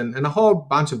cases, and a whole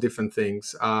bunch of different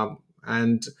things.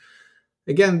 And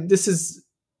again, this is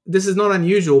not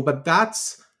unusual, but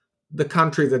that's the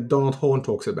country that Donald Horne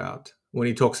talks about when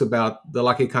he talks about the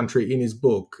lucky country in his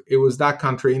book. It was that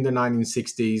country in the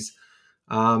 1960s.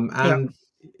 And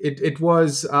it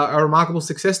was a remarkable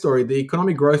success story. The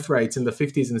economic growth rates in the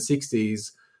 50s and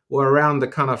 60s were around the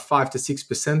kind of 5 to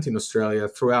 6% in Australia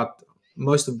throughout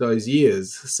most of those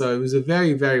years. So it was a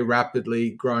very, very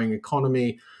rapidly growing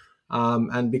economy.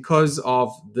 And because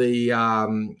of the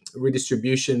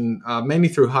redistribution, mainly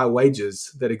through high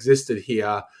wages that existed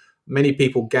here, many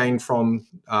people gained from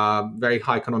very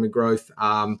high economic growth.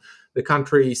 The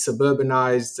country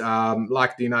suburbanized,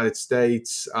 like the United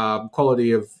States.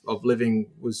 Quality of living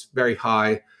was very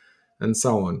high, and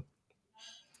so on.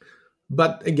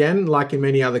 But again, like in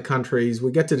many other countries,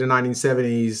 we get to the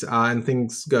 1970s and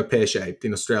things go pear-shaped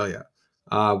in Australia.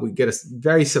 We get a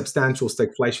very substantial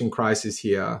stagflation crisis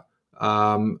here,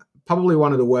 probably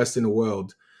one of the worst in the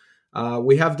world.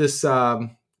 We have this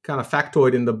kind of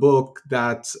factoid in the book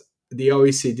that the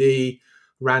OECD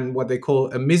ran what they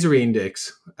call a misery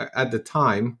index at the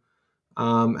time.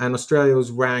 And Australia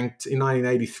was ranked in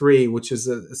 1983, which is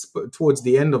towards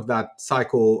the end of that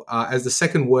cycle, as the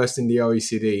second worst in the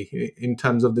OECD in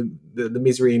terms of the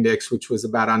misery index, which was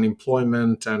about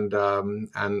unemployment and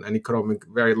economic,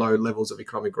 very low levels of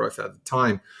economic growth at the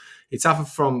time. It suffered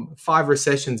from 5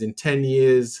 recessions in 10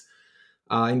 years.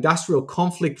 Industrial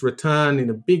conflict returned in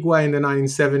a big way in the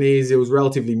 1970s. It was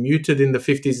relatively muted in the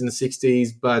 50s and 60s,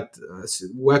 but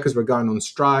workers were going on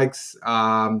strikes,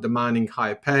 demanding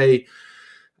higher pay.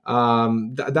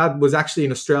 That was actually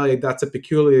in Australia. That's a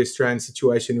peculiarly Australian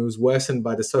situation. It was worsened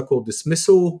by the so-called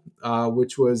dismissal,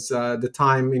 which was the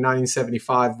time in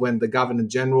 1975 when the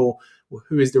Governor-General,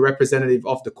 who is the representative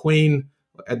of the Queen,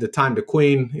 at the time the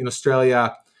Queen in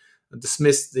Australia,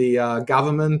 dismissed the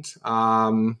government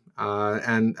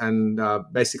and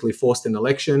basically forced an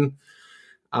election.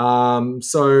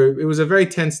 So it was a very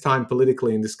tense time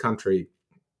politically in this country.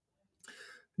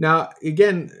 Now,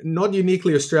 again, not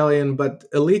uniquely Australian, but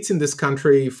elites in this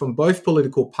country from both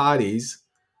political parties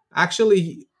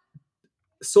actually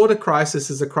saw the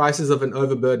crisis as a crisis of an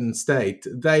overburdened state.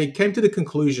 They came to the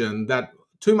conclusion that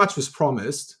too much was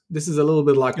promised. This is a little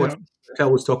bit like what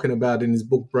Kel was talking about in his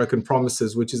book, Broken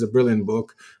Promises, which is a brilliant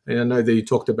book. And I know that you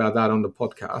talked about that on the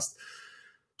podcast.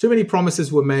 Too many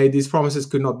promises were made. These promises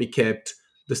could not be kept.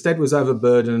 The state was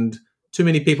overburdened. Too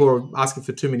many people were asking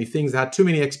for too many things. They had too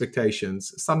many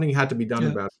expectations. Something had to be done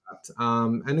about that.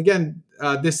 And again,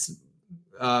 this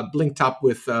linked up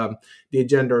with the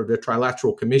agenda of the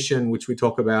Trilateral Commission, which we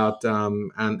talk about,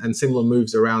 and similar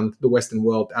moves around the Western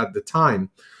world at the time.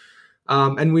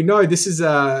 And we know this is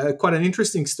quite an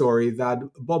interesting story that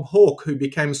Bob Hawke, who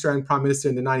became Australian Prime Minister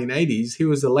in the 1980s, he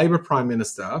was the Labor Prime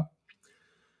Minister.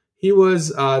 He was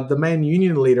the main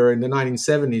union leader in the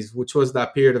 1970s, which was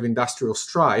that period of industrial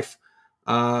strife.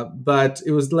 But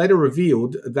it was later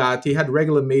revealed that he had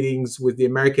regular meetings with the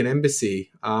American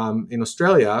embassy in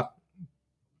Australia.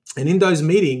 And in those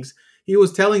meetings, he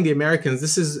was telling the Americans,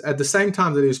 this is at the same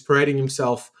time that he was parading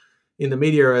himself in the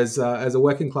media as a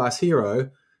working class hero,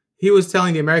 he was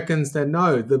telling the Americans that,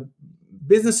 no, the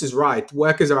business is right.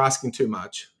 Workers are asking too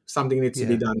much. Something needs to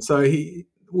be done. So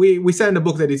we say in the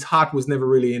book that his heart was never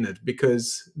really in it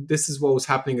because this is what was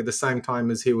happening at the same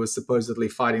time as he was supposedly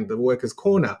fighting the workers'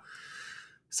 corner.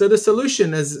 So the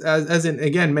solution, as in,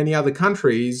 again, many other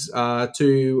countries,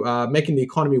 to making the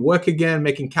economy work again,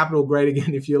 making capital great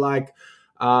again, if you like,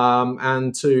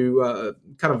 and to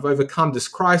kind of overcome this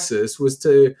crisis was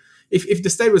to, if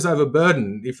the state was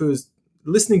overburdened, if it was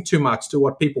listening too much to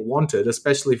what people wanted,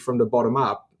 especially from the bottom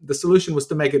up, the solution was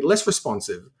to make it less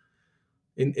responsive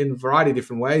in a variety of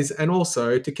different ways, and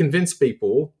also to convince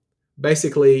people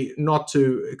basically not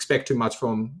to expect too much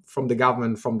from the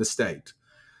government, from the state.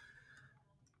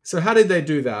 So how did they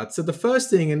do that? So the first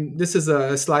thing, and this is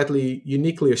a slightly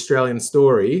uniquely Australian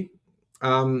story,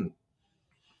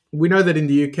 We know that in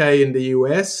the UK and the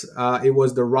US, it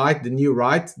was the new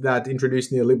right, that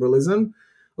introduced neoliberalism.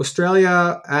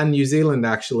 Australia and New Zealand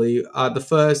actually are the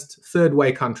first third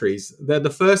way countries. They're the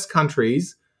first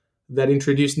countries that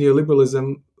introduced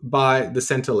neoliberalism by the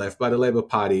centre left, by the Labor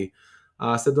Party.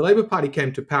 So the Labor Party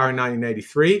came to power in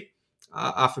 1983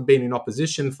 after being in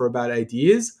opposition for about 8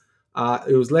 years.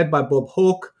 It was led by Bob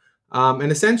Hawke.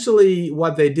 And essentially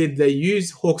what they did, they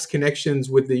used Hawke's connections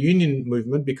with the union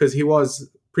movement, because he was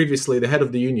previously the head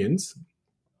of the unions,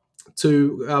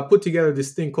 to put together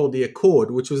this thing called the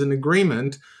Accord, which was an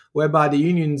agreement whereby the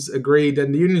unions agreed,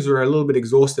 and the unions were a little bit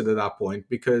exhausted at that point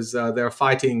because they were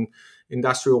fighting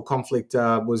industrial conflict,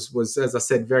 was, as I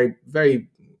said, very, very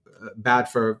bad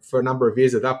for a number of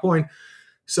years at that point.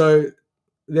 So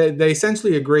they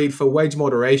essentially agreed for wage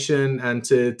moderation and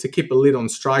to keep a lid on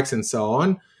strikes and so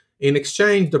on. In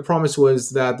exchange, the promise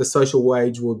was that the social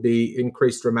wage would be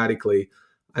increased dramatically.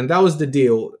 And that was the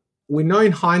deal. We know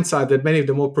in hindsight that many of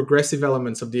the more progressive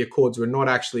elements of the Accords were not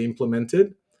actually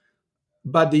implemented,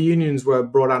 but the unions were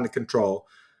brought under control.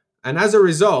 And as a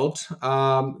result,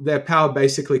 their power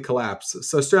basically collapsed.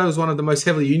 So Australia was one of the most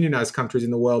heavily unionized countries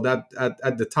in the world at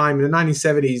the time. In the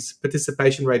 1970s,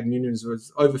 participation rate in unions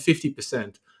was over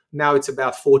 50%. Now it's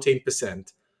about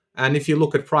 14%. And if you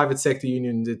look at private sector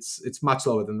unions, it's much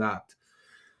lower than that.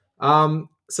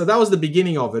 So that was the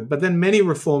beginning of it. But then many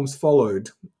reforms followed.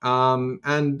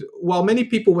 And while many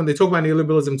people, when they talk about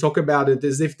neoliberalism, talk about it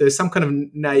as if there's some kind of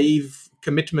naive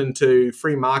commitment to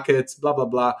free markets, blah, blah,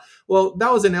 blah. Well,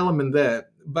 that was an element there.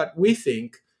 But we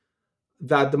think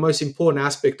that the most important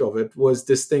aspect of it was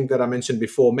this thing that I mentioned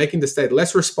before, making the state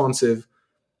less responsive,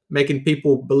 making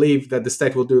people believe that the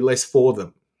state will do less for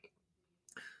them.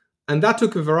 And that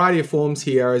took a variety of forms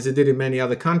here, as it did in many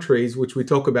other countries, which we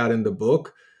talk about in the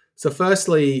book. So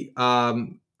firstly,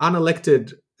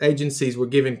 unelected agencies were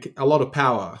given a lot of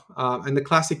power. And the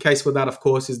classic case for that, of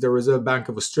course, is the Reserve Bank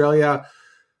of Australia,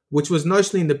 which was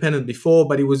notionally independent before,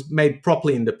 but it was made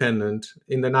properly independent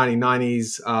in the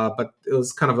 1990s. But it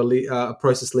was kind of a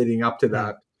process leading up to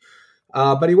that.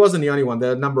 But he wasn't the only one.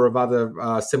 There are a number of other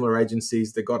similar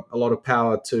agencies that got a lot of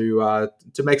power to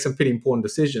make some pretty important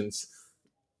decisions.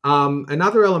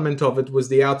 Another element of it was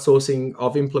the outsourcing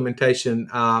of implementation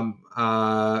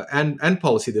and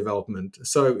policy development.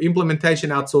 So implementation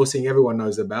outsourcing, everyone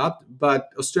knows about, but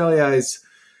Australia is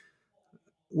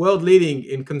world leading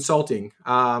in consulting,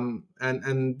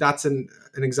 and that's an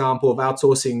example of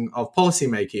outsourcing of policy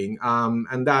making,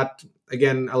 and that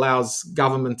again allows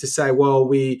government to say, well,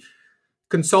 we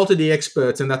consulted the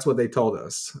experts and that's what they told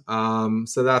us.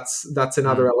 So that's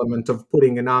another element of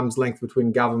putting an arm's length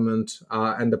between government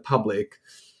and the public.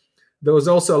 There was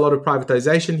also a lot of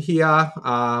privatization here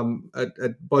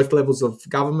at both levels of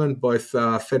government, both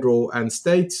federal and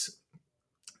states.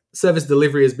 Service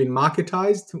delivery has been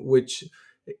marketized, which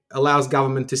allows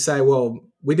government to say, well,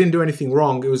 we didn't do anything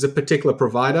wrong. It was a particular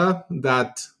provider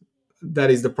that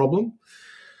is the problem.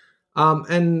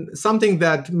 And something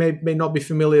that may not be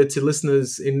familiar to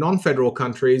listeners in non-federal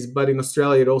countries, but in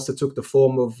Australia, it also took the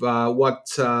form of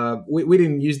we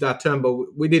didn't use that term,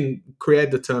 but we didn't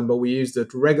create the term, but we used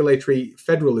it, regulatory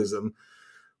federalism,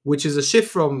 which is a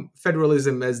shift from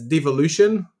federalism as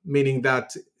devolution, meaning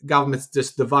that governments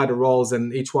just divide the roles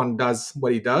and each one does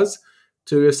what he does,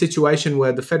 to a situation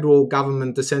where the federal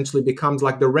government essentially becomes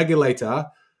like the regulator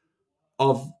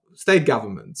of state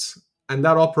governments. And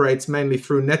that operates mainly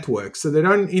through networks. So they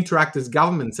don't interact as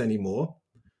governments anymore.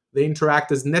 They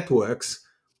interact as networks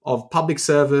of public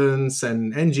servants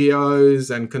and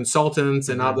NGOs and consultants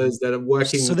and others that are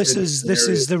working. So this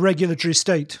is the regulatory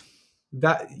state.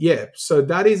 So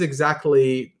that is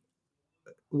exactly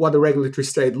what the regulatory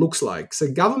state looks like.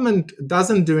 So government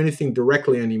doesn't do anything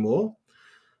directly anymore.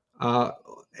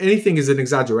 Anything is an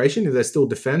exaggeration. There's still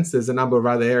defense. There's a number of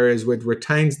other areas where it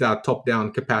retains that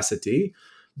top-down capacity.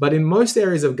 But in most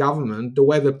areas of government, the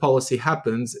way the policy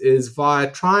happens is via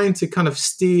trying to kind of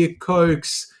steer,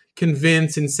 coax,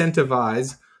 convince,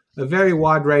 incentivize a very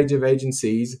wide range of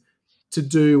agencies to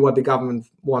do what the government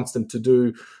wants them to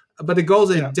do. But the goals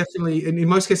are definitely, and in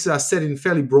most cases, are set in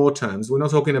fairly broad terms. We're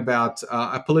not talking about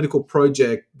a political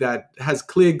project that has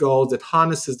clear goals, that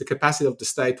harnesses the capacity of the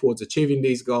state towards achieving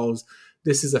these goals.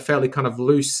 This is a fairly kind of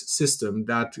loose system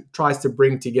that tries to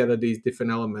bring together these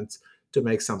different elements to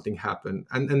make something happen.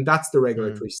 And that's the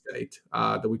regulatory state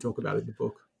that we talk about in the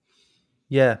book.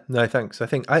 Yeah, no, thanks. I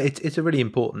think it's a really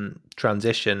important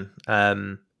transition,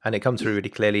 and it comes through really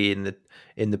clearly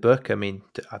in the book. I mean,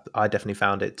 I definitely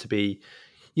found it to be,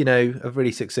 a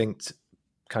really succinct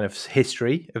kind of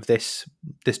history of this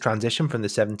transition from the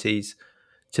 70s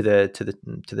to the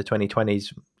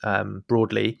 2020s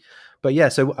broadly. But yeah,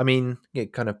 so I mean,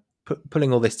 kind of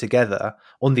pulling all this together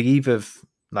on the eve of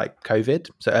like COVID,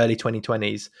 so early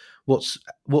 2020s. What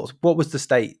was the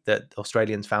state that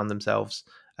Australians found themselves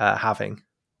having?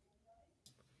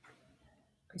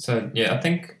 So yeah, I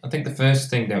think the first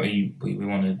thing that we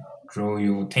want to draw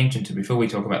your attention to before we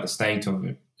talk about the state of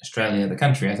Australia, the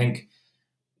country, I think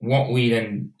what we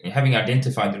then, having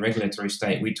identified the regulatory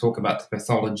state, we talk about the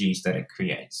pathologies that it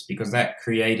creates, because that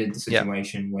created the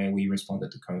situation where we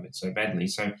responded to COVID so badly.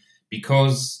 So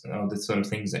because of the sort of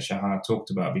things that Shahar talked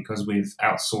about, because we've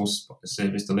outsourced the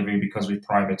service delivery, because we've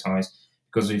privatized,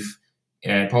 because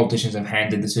politicians have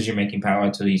handed decision-making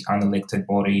power to these unelected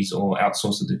bodies or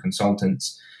outsourced it to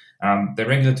consultants, the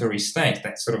regulatory state,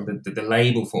 that's sort of the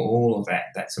label for all of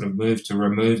that sort of move to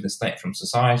remove the state from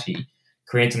society,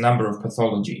 creates a number of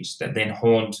pathologies that then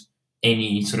haunt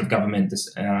any sort of government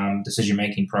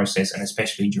decision-making process, and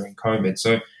especially during COVID.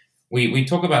 So we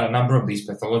talk about a number of these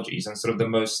pathologies, and sort of the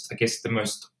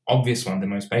most obvious one, the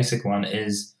most basic one,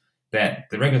 is that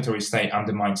the regulatory state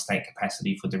undermines state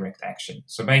capacity for direct action.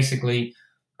 So basically,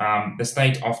 the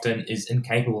state often is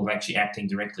incapable of actually acting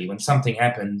directly. When something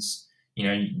happens,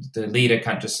 the leader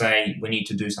can't just say, we need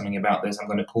to do something about this, I'm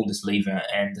going to pull this lever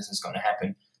and this is going to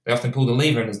happen. They often pull the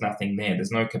lever and there's nothing there.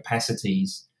 There's no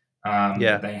capacities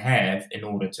that they have in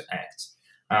order to act.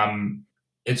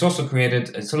 It's also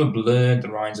sort of blurred the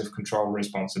lines of control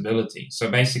responsibility. So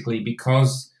basically,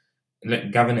 because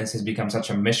governance has become such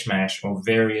a mishmash of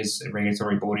various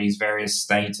regulatory bodies, various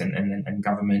state and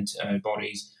government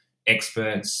bodies,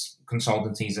 experts,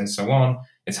 consultancies, and so on,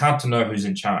 it's hard to know who's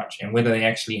in charge and whether they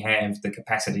actually have the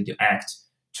capacity to act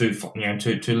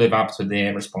to live up to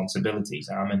their responsibilities.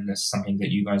 And that's something that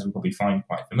you guys will probably find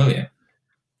quite familiar.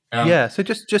 So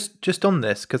just on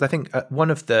this, because I think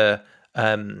one of the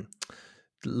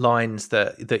lines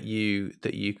that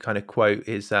you kind of quote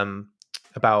is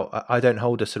about I don't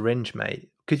hold a syringe, mate.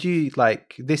 Could you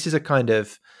this is a kind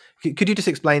of, could you just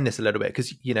explain this a little bit?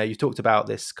 Because you talked about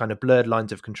this kind of blurred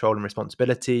lines of control and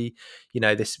responsibility.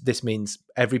 This means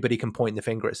everybody can point the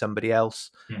finger at somebody else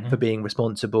for being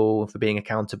responsible, for being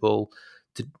accountable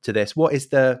to this. What is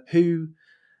who?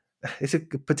 It's a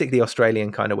particularly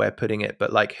Australian kind of way of putting it,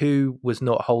 but who was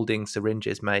not holding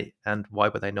syringes, mate, and why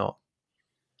were they not?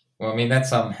 Well, I mean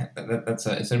it's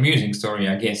an amusing story,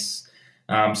 I guess.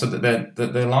 So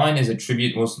the line is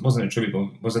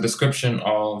was a description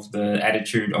of the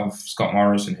attitude of Scott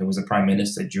Morrison, who was the Prime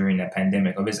Minister during that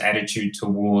pandemic, of his attitude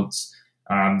towards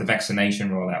the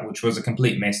vaccination rollout, which was a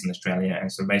complete mess in Australia,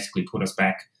 and so basically put us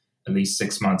back at least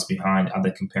 6 months behind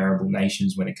other comparable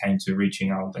nations when it came to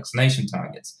reaching our vaccination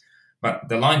targets. But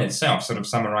the line itself sort of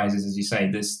summarizes, as you say,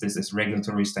 this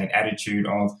regulatory state attitude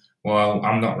of, well,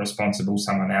 I'm not responsible,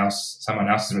 someone else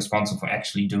is responsible for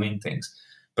actually doing things.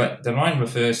 But the line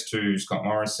refers to Scott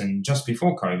Morrison just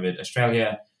before COVID.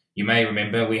 Australia, you may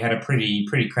remember, we had a pretty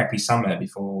crappy summer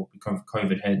before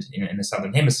COVID hit in the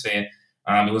Southern Hemisphere.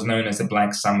 It was known as the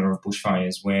Black Summer of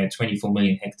bushfires, where 24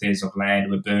 million hectares of land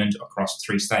were burned across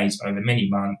 3 states over many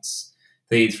months.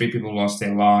 3 people lost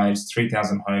their lives,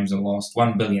 3,000 homes are lost,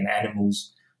 1 billion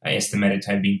animals are estimated to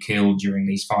have been killed during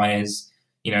these fires.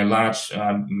 A lot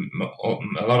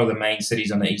of the main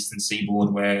cities on the eastern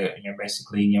seaboard were,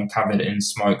 basically, covered in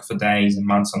smoke for days and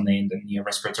months on end, and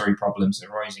respiratory problems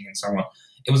arising and so on.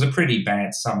 It was a pretty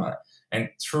bad summer. And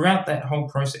throughout that whole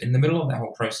process, in the middle of that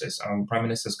whole process, Prime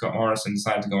Minister Scott Morrison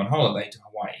decided to go on holiday to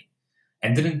Hawaii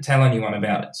and didn't tell anyone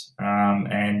about it.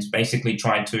 And basically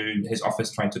his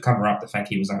office tried to cover up the fact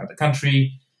he was out of the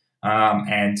country.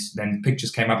 And then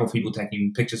pictures came up of people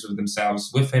taking pictures of themselves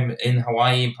with him in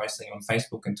Hawaii and posting on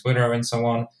Facebook and Twitter and so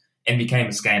on, and became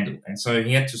a scandal. And so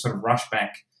he had to sort of rush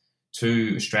back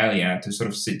to Australia to sort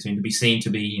of to be seen to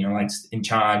be, in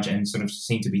charge and sort of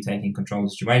seen to be taking control of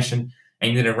the situation. And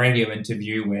he did a radio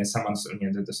interview where someone,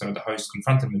 the host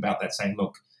confronted him about that, saying,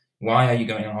 look, why are you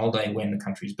going on holiday when the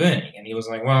country's burning? And he was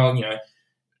like, well,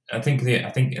 I think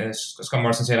Scott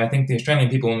Morrison said, I think the Australian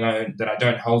people know that I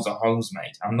don't hold the hose,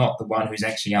 mate. I'm not the one who's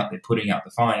actually out there putting out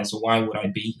the fire, so why would I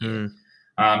be here?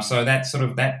 So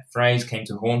that phrase came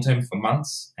to haunt him for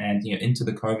months and into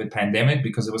the COVID pandemic,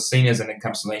 because it was seen as an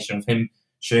encapsulation of him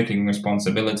shirking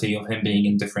responsibility, of him being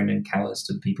indifferent and callous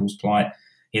to people's plight.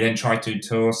 He then tried to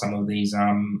tour some of these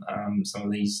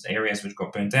areas which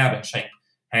got burnt out and shake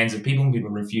hands of people. People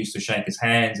refused to shake his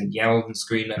hands and yelled and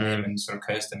screamed at him and sort of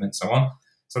cursed him and so on.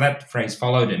 So that phrase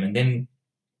followed him. And then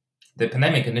the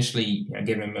pandemic initially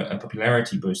gave him a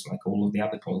popularity boost like all of the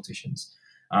other politicians.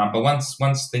 But once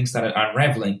things started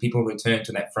unraveling, people returned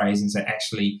to that phrase and said,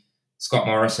 actually, Scott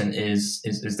Morrison is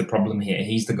the problem here.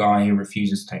 He's the guy who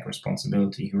refuses to take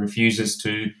responsibility, who refuses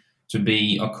to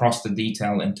be across the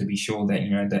detail and to be sure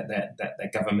that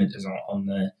that government is on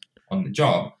the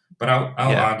job. But our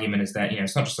argument is that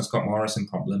it's not just a Scott Morrison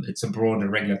problem; it's a broader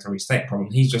regulatory state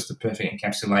problem. He's just a perfect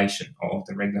encapsulation of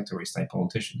the regulatory state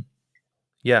politician.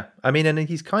 Yeah, I mean, and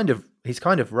he's kind of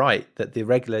right that the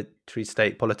regulatory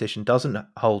state politician doesn't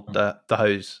hold the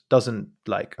hose, doesn't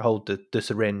hold the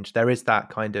syringe. There is that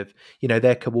kind of,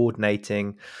 they're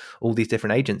coordinating all these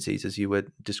different agencies, as you were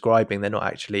describing. They're not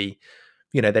actually,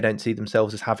 they don't see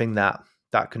themselves as having that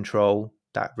control,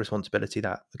 that responsibility,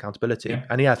 that accountability. Yeah.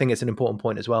 And I think it's an important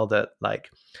point as well that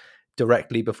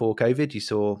directly before COVID, you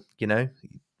saw,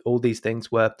 all these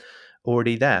things were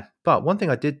already there. But one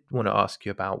thing I did want to ask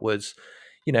you about was,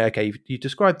 okay, you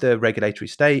described the regulatory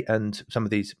state and some of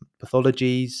these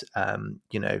pathologies,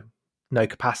 no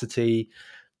capacity,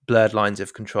 blurred lines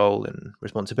of control and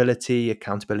responsibility,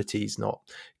 accountability is not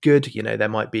good. There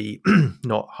might be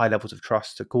not high levels of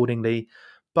trust accordingly.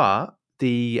 But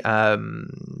the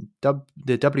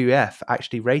WEF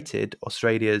actually rated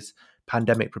Australia's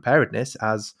pandemic preparedness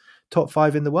as top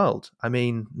 5 in the world. I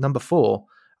mean, number 4,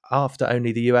 after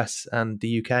only the US and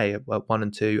the UK were 1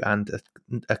 and 2, and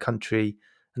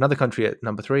another country at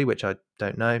number 3, which I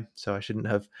don't know, so I shouldn't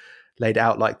have laid it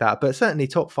out like that. But certainly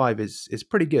top 5 is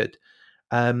pretty good.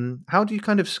 How do you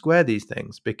kind of square these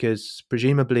things? Because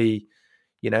presumably,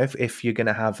 if you're going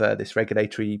to have this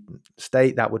regulatory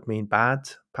state, that would mean bad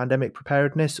pandemic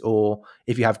preparedness, or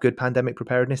if you have good pandemic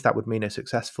preparedness, that would mean a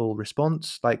successful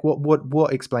response.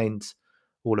 What explains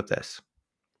all of this?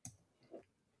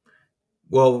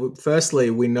 Well, firstly,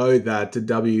 we know that the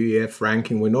WEF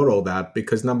ranking, we're not all that,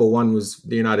 because number 1 was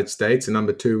the United States and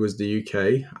number 2 was the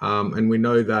UK. And we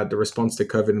know that the response to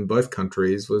COVID in both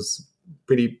countries was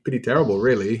pretty terrible,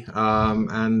 really.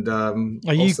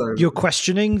 You're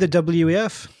questioning the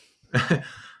WEF?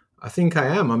 I think I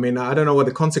am. I mean, I don't know what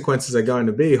the consequences are going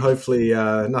to be. Hopefully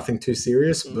nothing too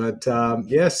serious. But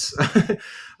yes,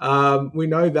 we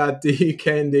know that the UK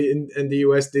and the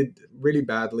US did really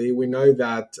badly. We know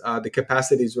that the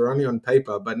capacities were only on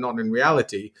paper, but not in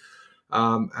reality.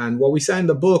 And what we say in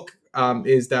the book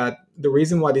is that the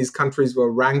reason why these countries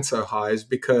were ranked so high is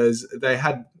because they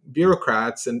had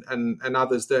bureaucrats and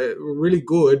others that were really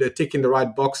good at ticking the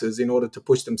right boxes in order to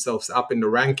push themselves up in the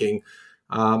ranking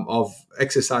of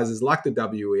exercises like the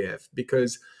WEF,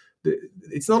 because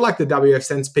it's not like the WEF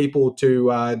sends people to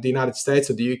the United States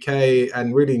or the UK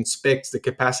and really inspects the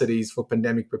capacities for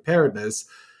pandemic preparedness.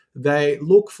 They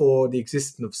look for the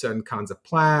existence of certain kinds of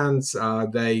plans.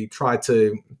 They try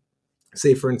to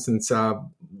see, for instance,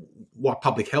 what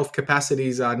public health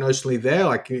capacities are notionally there,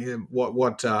 like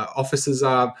what offices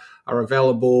are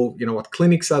available, what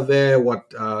clinics are there,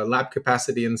 what lab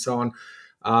capacity and so on.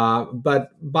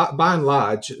 But by and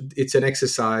large, it's an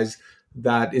exercise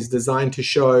that is designed to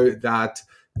show that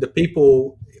the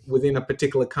people within a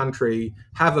particular country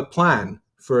have a plan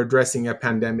for addressing a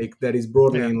pandemic that is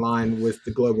broadly in line with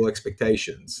the global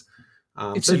expectations.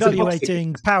 It's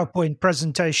evaluating PowerPoint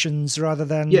presentations rather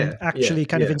than actually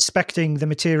kind of inspecting the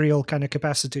material kind of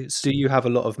capacities. Do you have a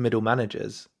lot of middle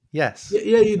managers? Yes.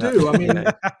 Yeah, you do. I mean,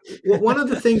 one of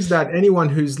the things that anyone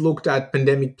who's looked at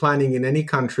pandemic planning in any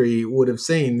country would have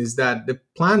seen is that the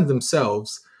plans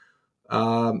themselves,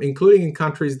 including in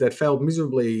countries that failed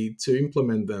miserably to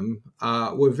implement them,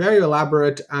 were very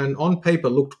elaborate and on paper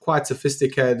looked quite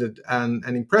sophisticated and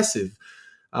impressive.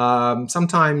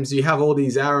 Sometimes you have all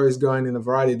these arrows going in a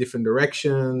variety of different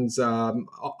directions.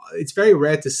 It's very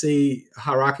rare to see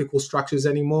hierarchical structures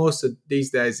anymore. So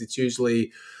these days it's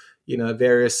usually,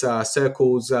 various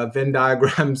circles, Venn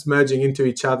diagrams merging into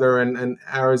each other and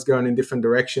arrows going in different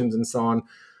directions and so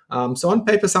on. So on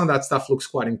paper, some of that stuff looks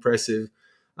quite impressive.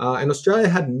 And Australia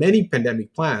had many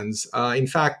pandemic plans. In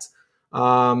fact,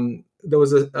 there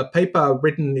was a paper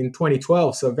written in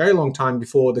 2012, so a very long time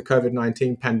before the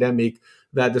COVID-19 pandemic,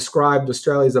 that described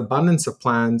Australia's abundance of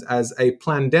plans as a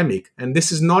plandemic. And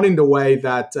this is not in the way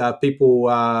that people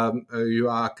who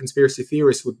are conspiracy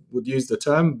theorists would use the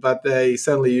term, but they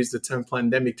certainly use the term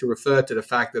plandemic to refer to the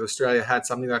fact that Australia had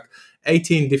something like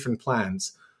 18 different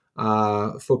plans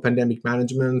for pandemic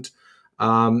management.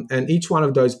 And each one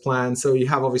of those plans, so you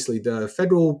have obviously the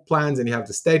federal plans and you have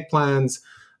the state plans,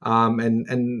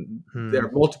 and there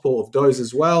are multiple of those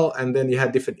as well. And then you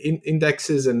had different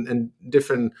indexes and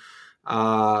different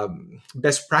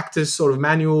best practice sort of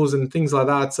manuals and things like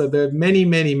that. So there are many,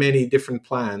 many, many different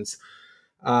plans.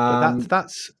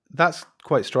 That's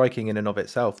quite striking in and of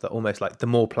itself, that almost like the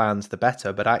more plans, the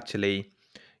better. But actually,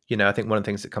 I think one of the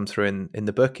things that comes through in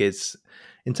the book is,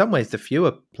 in some ways, the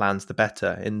fewer plans, the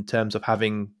better, in terms of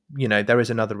having, there is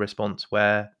another response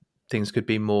where things could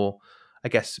be more, I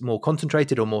guess, more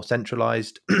concentrated or more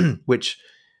centralized, which,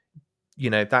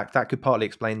 that could partly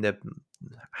explain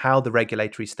how the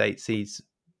regulatory state sees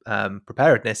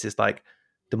preparedness is like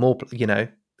the more,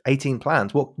 18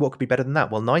 plans. What could be better than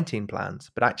that? Well, 19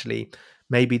 plans. But actually,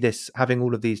 maybe having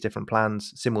all of these different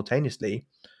plans simultaneously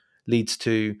leads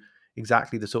to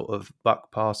exactly the sort of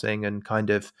buck passing and kind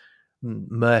of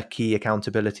murky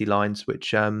accountability lines,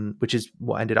 which is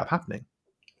what ended up happening.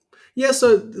 Yeah,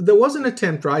 so there was an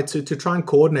attempt, right, to try and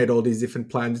coordinate all these different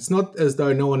plans. It's not as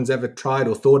though no one's ever tried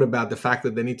or thought about the fact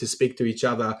that they need to speak to each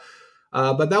other,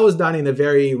 but that was done in a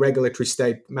very regulatory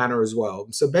state manner as well.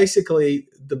 So basically,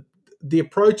 the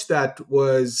approach that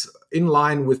was in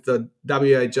line with the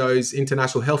WHO's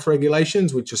international health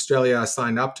regulations, which Australia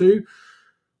signed up to,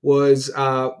 was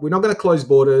we're not going to close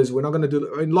borders. We're not going to do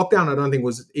lockdown. I don't think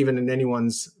was even in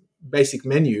anyone's basic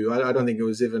menu. I don't think it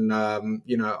was even on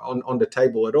the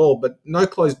table at all. But no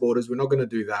closed borders. We're not going to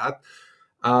do that.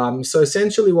 So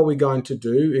essentially, what we're going to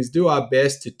do is do our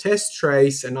best to test,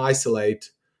 trace, and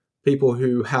isolate people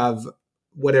who have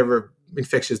whatever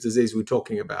infectious disease we're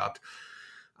talking about.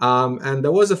 And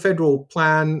there was a federal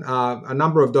plan, a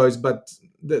number of those, but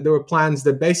there were plans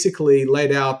that basically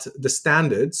laid out the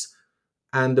standards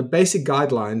and the basic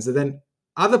guidelines, and then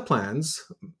other plans,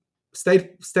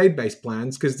 state-based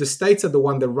plans, because the states are the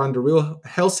one that run the real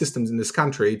health systems in this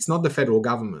country. It's not the federal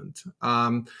government.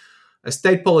 A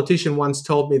state politician once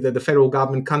told me that the federal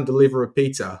government can't deliver a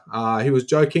pizza. He was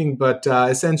joking, but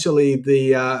essentially,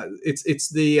 it's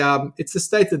the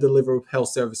state that deliver health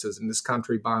services in this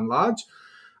country by and large.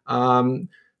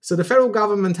 So the federal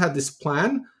government had this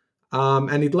plan.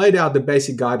 And it laid out the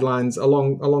basic guidelines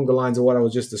along the lines of what I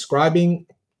was just describing.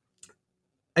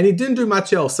 And it didn't do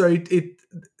much else. So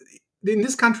in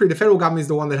this country, the federal government is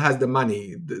the one that has the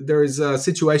money. There is a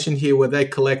situation here where they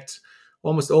collect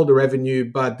almost all the revenue,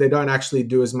 but they don't actually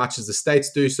do as much as the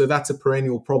states do. So that's a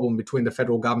perennial problem between the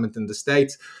federal government and the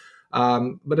states.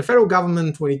 But the federal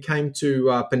government, when it came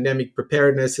to pandemic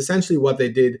preparedness, essentially what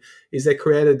they did is they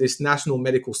created this national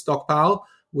medical stockpile,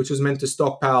 which was meant to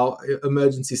stockpile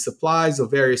emergency supplies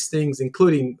of various things,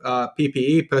 including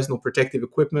PPE, personal protective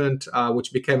equipment,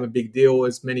 which became a big deal,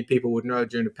 as many people would know,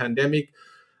 during the pandemic.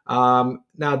 Now,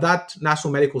 that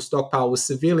national medical stockpile was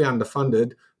severely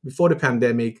underfunded before the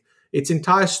pandemic. Its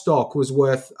entire stock was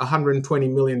worth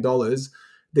 $120 million.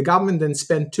 The government then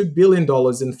spent $2 billion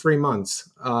in 3 months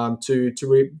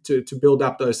to build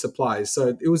up those supplies.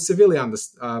 So it was severely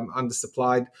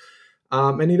undersupplied.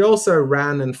 And it also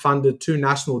ran and funded 2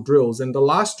 national drills. And the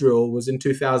last drill was in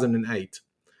 2008.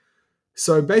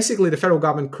 So basically, the federal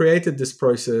government created this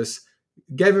process,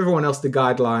 gave everyone else the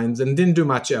guidelines, and didn't do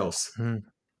much else.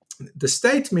 The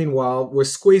states, meanwhile, were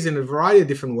squeezed in a variety of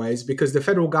different ways because the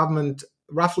federal government,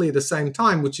 roughly at the same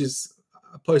time, which is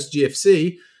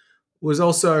post-GFC, was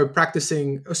also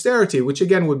practicing austerity, which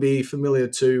again would be familiar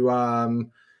to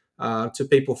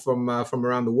people from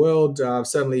around the world,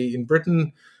 certainly in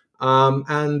Britain.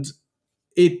 And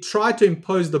it tried to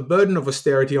impose the burden of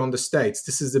austerity on the states.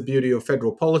 This is the beauty of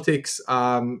federal politics.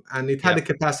 And it had the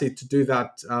capacity to do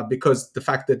that because the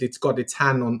fact that it's got its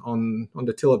hand on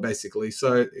the tiller, basically.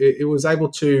 So it was able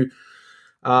to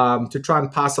try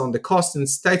and pass on the cost. And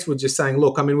states were just saying,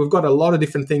 look, I mean, we've got a lot of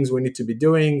different things we need to be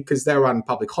doing because they run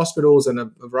public hospitals and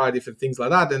a variety of different things like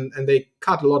that. And they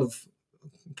cut a lot of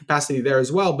capacity there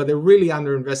as well, but they're really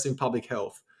underinvested in public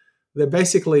health. They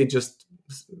basically just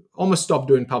almost stopped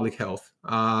doing public health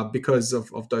because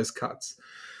of those cuts.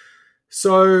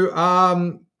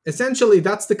 So essentially,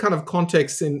 that's the kind of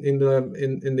context in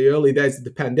the early days of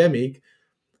the pandemic.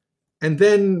 And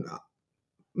then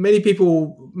many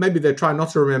people, maybe they try not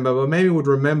to remember, but maybe would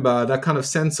remember that kind of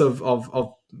sense of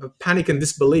panic and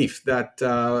disbelief that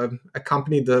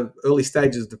accompanied the early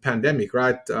stages of the pandemic,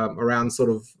 right? Around sort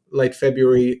of late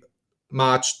February,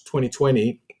 March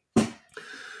 2020.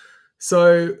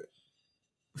 So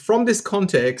from this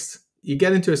context, you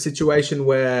get into a situation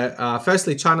where,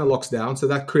 firstly, China locks down. So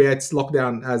that creates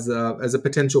lockdown as a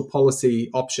potential policy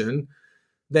option.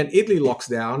 Then Italy locks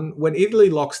down. When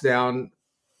Italy locks down,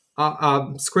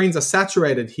 screens are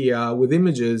saturated here with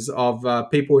images of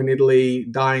people in Italy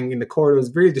dying in the corridors,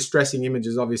 very distressing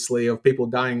images, obviously, of people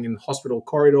dying in hospital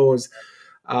corridors.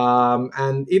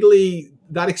 And Italy,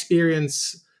 that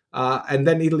experience, and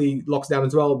then Italy locks down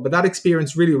as well, but that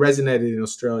experience really resonated in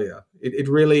Australia. It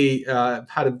really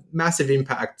had a massive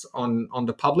impact on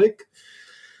the public.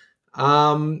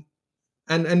 And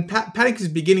panic is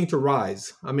beginning to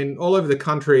rise. I mean, all over the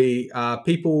country,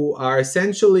 people are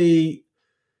essentially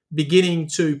beginning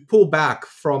to pull back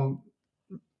from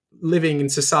living in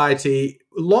society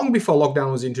long before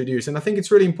lockdown was introduced. And I think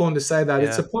it's really important to say that. Yeah.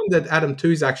 It's a point that Adam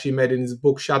Tooze actually made in his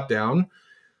book Shutdown.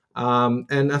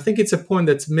 And I think it's a point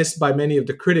that's missed by many of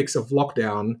the critics of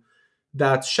lockdown,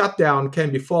 that shutdown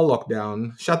came before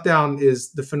lockdown. Shutdown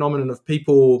is the phenomenon of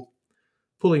people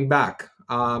pulling back,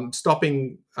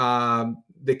 stopping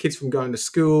their kids from going to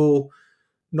school,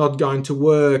 not going to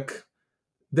work.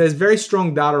 There's very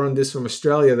strong data on this from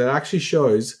Australia that actually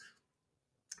shows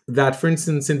that, for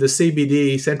instance, in the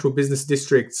CBD, central business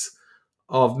districts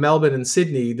of Melbourne and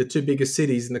Sydney, the two biggest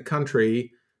cities in the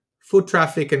country, foot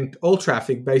traffic and all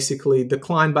traffic basically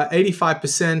declined by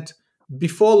 85%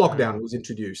 before lockdown was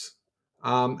introduced.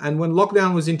 And when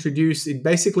lockdown was introduced, it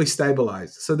basically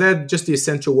stabilized. So they're just the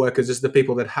essential workers, just the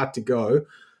people that had to go.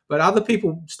 But other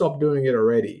people stopped doing it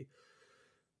already.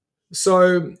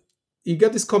 So you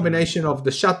get this combination of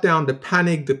the shutdown, the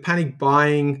panic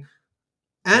buying,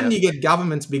 and you get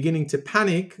governments beginning to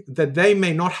panic that they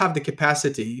may not have the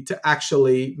capacity to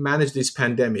actually manage this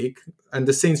pandemic. And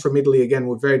the scenes from Italy, again,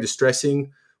 were very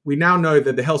distressing. We now know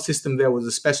that the health system there was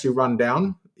especially run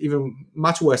down, even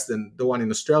much worse than the one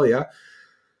in Australia.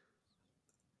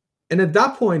 And at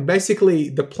that point, basically,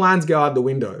 the plans go out the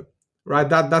window, right?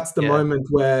 That's the moment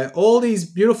where all these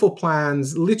beautiful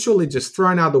plans literally just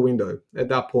thrown out the window at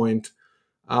that point.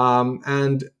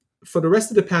 And for the rest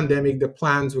of the pandemic, the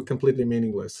plans were completely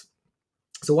meaningless.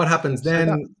 So what happens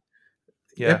then?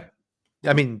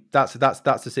 I mean, that's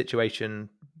the situation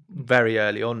very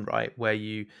early on, right? Where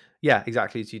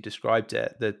exactly as you described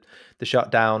it, the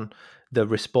shutdown, the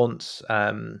response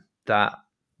that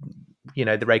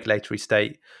the regulatory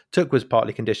state took was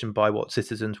partly conditioned by what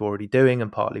citizens were already doing,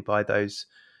 and partly by those.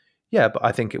 Yeah, but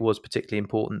I think it was particularly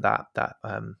important that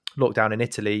lockdown in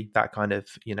Italy, that kind of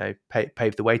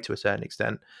paved the way to a certain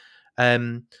extent.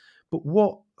 But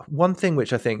one thing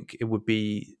which I think it would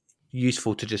be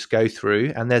useful to just go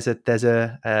through, and there's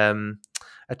a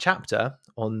chapter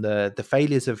on the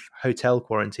failures of hotel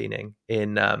quarantining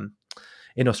in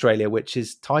Australia, which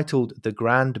is titled "The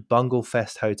Grand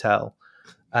Bunglefest Hotel."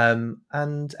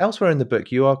 And elsewhere in the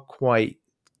book, you are quite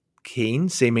keen,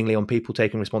 seemingly, on people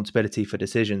taking responsibility for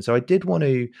decisions. So I did want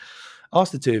to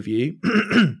ask the two of you,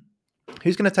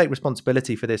 who's going to take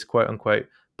responsibility for this quote unquote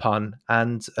pun,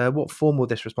 and what form will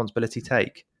this responsibility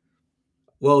take?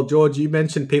 Well, George, you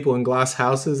mentioned people in glass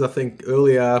houses, I think,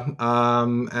 earlier,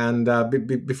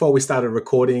 before we started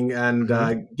recording. And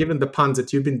given the puns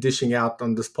that you've been dishing out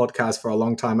on this podcast for a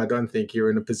long time, I don't think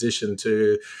you're in a position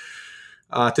to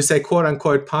say quote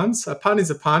unquote puns. A pun is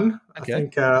a pun. Okay. I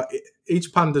think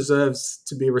each pun deserves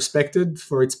to be respected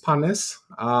for its punness.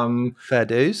 Fair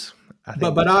dues.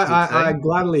 But I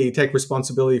gladly take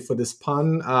responsibility for this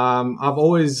pun. I've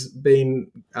always been,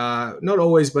 not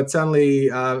always, but certainly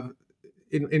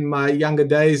in my younger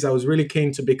days, I was really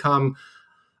keen to become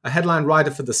a headline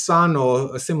writer for The Sun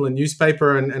or a similar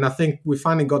newspaper. And I think we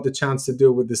finally got the chance to do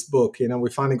it with this book. We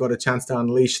finally got a chance to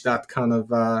unleash that kind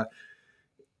of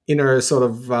inner sort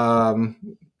of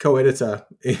co-editor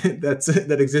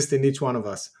that exists in each one of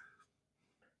us.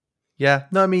 Yeah,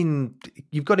 no, I mean,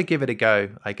 you've got to give it a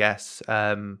go, I guess.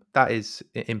 That is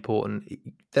important.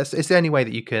 It's the only way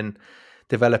that you can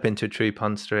develop into a true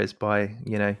punster is by,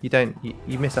 you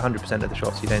miss 100% of the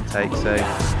shots you don't take. So.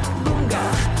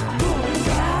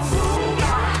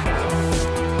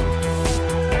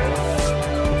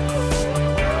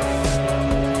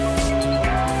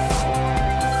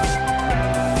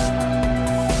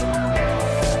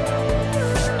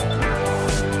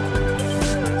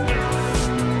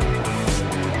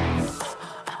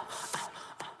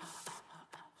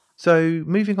 So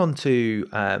moving on to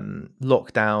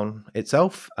lockdown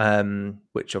itself,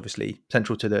 which obviously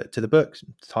central to the book,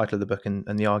 the title of the book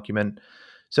and the argument.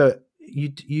 So you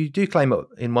do claim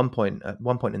at one point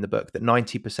in the book that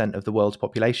 90% of the world's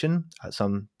population at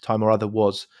some time or other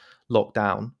was locked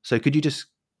down. So could you just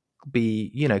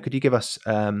could you give us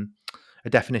a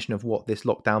definition of what this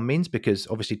lockdown means? Because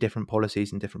obviously different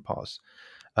policies in different parts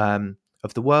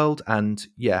of the world, and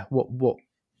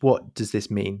what does this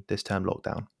mean, this term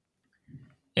lockdown?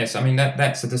 Yes, I mean,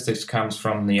 that statistics comes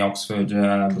from the Oxford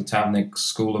Botanic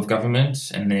School of Government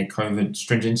and their COVID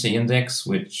Stringency Index,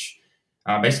 which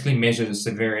basically measures the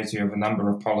severity of a number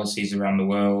of policies around the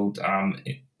world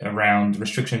around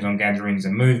restrictions on gatherings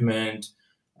and movement,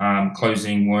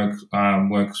 closing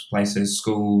workplaces,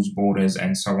 schools, borders,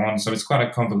 and so on. So it's quite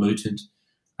a convoluted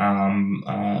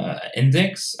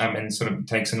index and sort of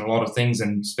takes in a lot of things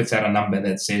and spits out a number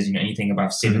that says, anything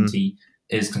above 70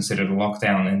 is considered a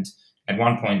lockdown. And at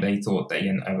one point, they thought that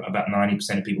about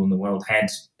 90% of people in the world had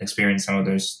experienced some of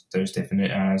those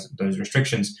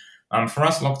restrictions. For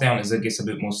us, lockdown is, I guess, a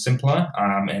bit more simpler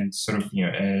and sort of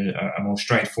a more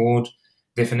straightforward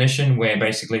definition, where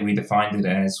basically we defined it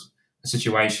as a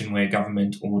situation where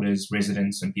government orders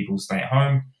residents and people stay at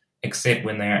home, except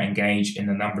when they are engaged in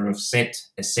a number of set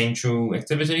essential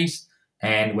activities,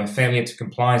 and where failure to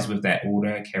comply with that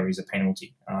order carries a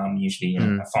penalty, usually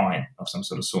a fine of some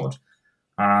sort.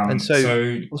 And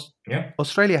so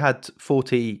Australia had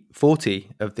 40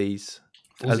 of these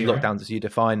lockdowns, as you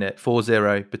define it,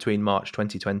 40 between March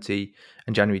 2020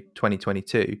 and January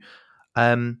 2022.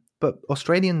 But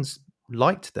Australians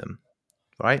liked them,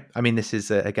 right? I mean, this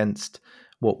is against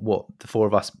what the four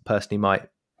of us personally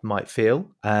might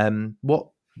feel.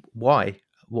 Why?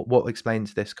 What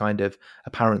explains this kind of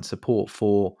apparent support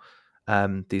for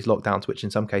these lockdowns, which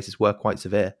in some cases were quite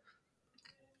severe?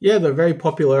 Yeah, they're very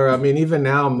popular. I mean, even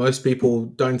now, most people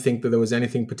don't think that there was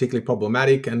anything particularly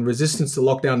problematic, and resistance to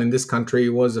lockdown in this country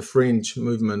was a fringe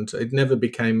movement. It never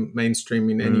became mainstream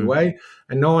in any way,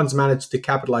 and no one's managed to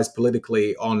capitalize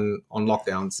politically on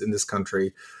lockdowns in this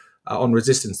country, on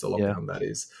resistance to lockdown, that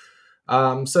is.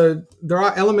 So there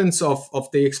are elements of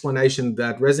the explanation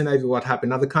that resonate with what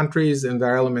happened in other countries, and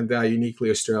there are elements that are uniquely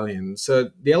Australian.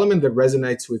 So the element that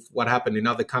resonates with what happened in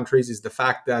other countries is the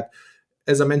fact that,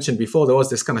 as I mentioned before, there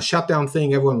was this kind of shutdown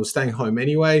thing. Everyone was staying home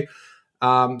anyway.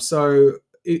 So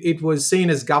it was seen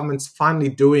as governments finally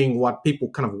doing what people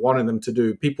kind of wanted them to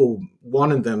do. People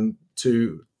wanted them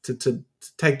to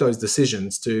take those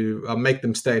decisions, to make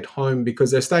them stay at home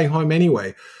because they're staying home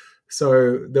anyway.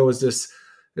 So there was this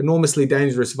enormously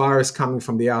dangerous virus coming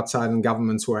from the outside, and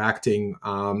governments were acting,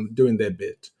 doing their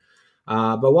bit.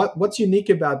 But what's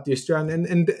unique about the Australian,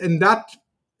 and that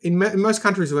in most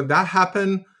countries when that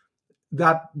happened,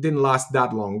 that didn't last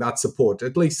that long, that support,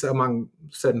 at least among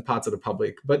certain parts of the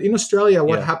public. But in Australia,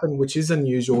 what happened, which is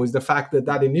unusual, is the fact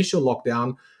that initial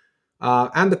lockdown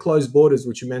and the closed borders,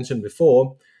 which you mentioned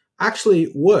before, actually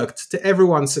worked to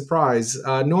everyone's surprise.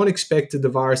 No one expected the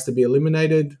virus to be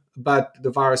eliminated, but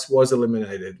the virus was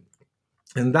eliminated.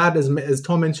 And that, as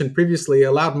Tom mentioned previously,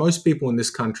 allowed most people in this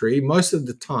country, most of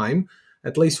the time,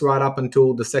 at least right up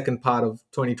until the second part of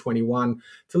 2021,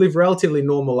 to live relatively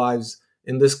normal lives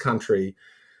in this country.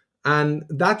 And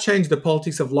that changed the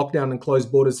politics of lockdown and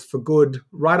closed borders for good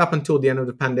right up until the end of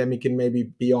the pandemic and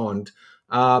maybe beyond,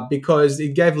 because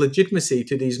it gave legitimacy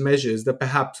to these measures that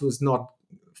perhaps was not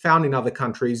found in other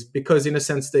countries, because in a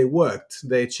sense they worked.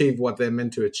 They achieved what they're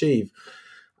meant to achieve.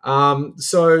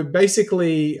 So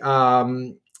basically,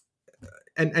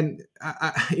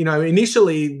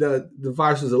 initially the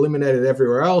virus was eliminated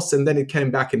everywhere else, and then it came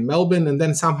back in Melbourne, and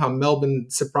then somehow Melbourne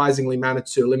surprisingly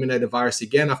managed to eliminate the virus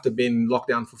again after being in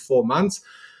lockdown for 4 months.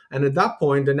 And at that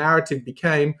point, the narrative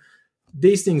became,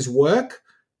 these things work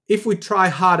if we try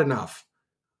hard enough.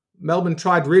 Melbourne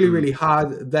tried really, really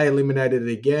hard. They eliminated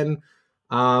it again.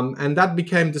 And that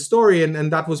became the story,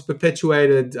 and that was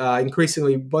perpetuated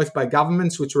increasingly both by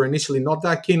governments, which were initially not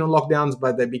that keen on lockdowns,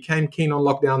 but they became keen on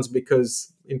lockdowns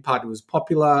because in part it was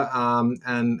popular,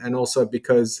 and also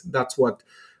because that's what,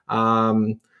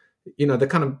 the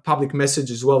kind of public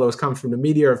message as well that was coming from the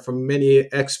media, from many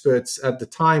experts at the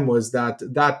time, was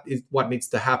that is what needs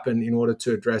to happen in order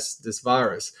to address this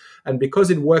virus. And because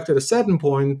it worked at a certain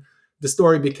point, the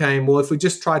story became, well, if we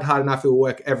just tried hard enough, it will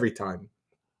work every time.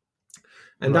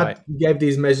 And that gave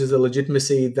these measures a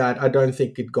legitimacy that I don't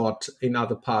think it got in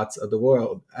other parts of the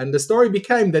world. And the story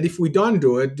became that if we don't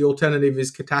do it, the alternative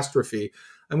is catastrophe.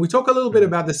 And we talk a little bit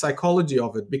about the psychology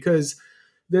of it, because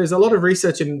there's a lot of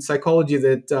research in psychology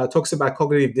that talks about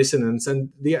cognitive dissonance.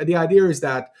 And the idea is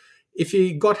that if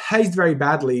you got hazed very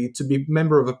badly to be a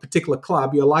member of a particular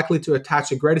club, you're likely to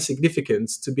attach a greater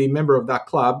significance to be a member of that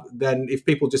club than if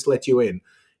people just let you in.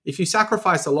 If you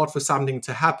sacrifice a lot for something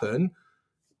to happen,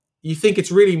 you think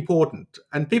it's really important.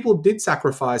 And people did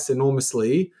sacrifice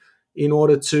enormously in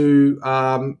order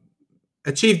to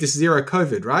achieve this zero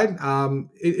COVID, right?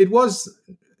 It was,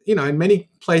 in many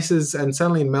places, and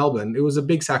certainly in Melbourne, it was a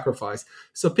big sacrifice.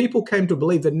 So people came to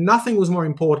believe that nothing was more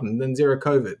important than zero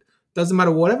COVID. Doesn't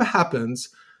matter whatever happens.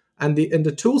 And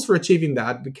the tools for achieving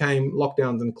that became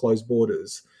lockdowns and closed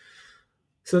borders.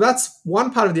 So that's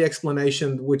one part of the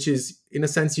explanation, which is in a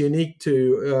sense unique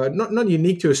to, not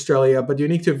unique to Australia, but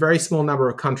unique to a very small number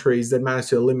of countries that managed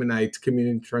to eliminate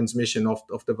community transmission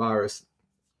of the virus.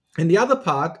 And the other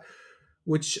part,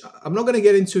 which I'm not going to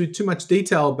get into too much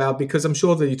detail about, because I'm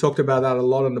sure that you talked about that a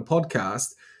lot on the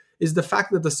podcast, is the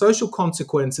fact that the social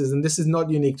consequences, and this is not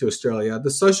unique to Australia,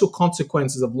 the social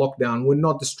consequences of lockdown were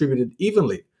not distributed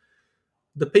evenly.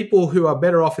 The people who are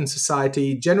better off in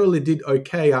society generally did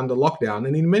okay under lockdown,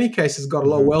 and in many cases got a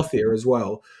lot wealthier as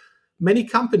well. many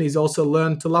companies also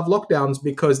learned to love lockdowns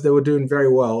because they were doing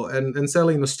very well. And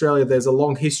certainly in Australia, there's a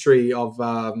long history of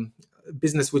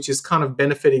business which is kind of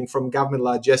benefiting from government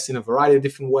largesse in a variety of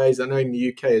different ways. I know in the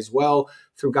UK as well,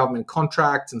 through government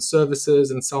contracts and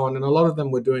services and so on. And a lot of them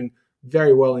were doing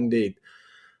very well indeed.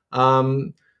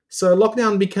 So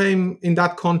lockdown became, in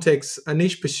that context, a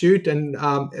niche pursuit, and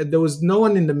there was no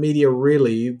one in the media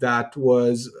really that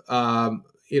was,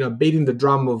 beating the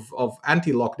drum of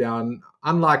anti-lockdown,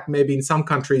 unlike maybe in some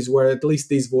countries where at least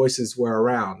these voices were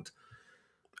around.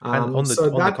 So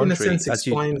that, in a sense,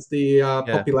 explains the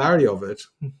popularity of it.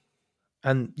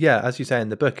 And yeah, as you say in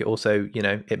the book, it also,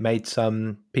 it made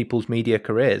some people's media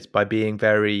careers by being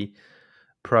very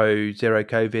pro zero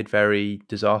COVID, very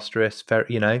disastrous. Very,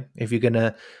 if you're going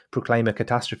to proclaim a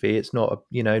catastrophe, it's not,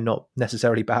 not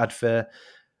necessarily bad for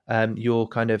your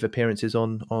kind of appearances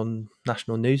on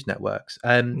national news networks.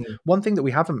 One thing that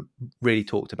we haven't really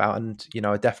talked about, and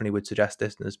I definitely would suggest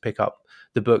listeners pick up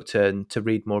the book to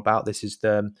read more about this, is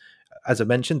as I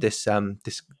mentioned, this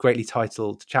greatly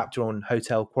titled chapter on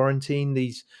hotel quarantine.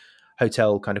 These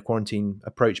hotel kind of quarantine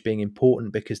approach being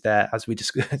important because there, as we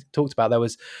just talked about, there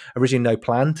was originally no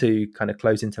plan to kind of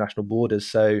close international borders.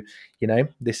 So,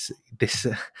 this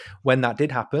when that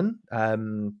did happen,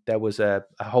 there was a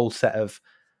whole set of,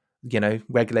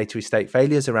 regulatory state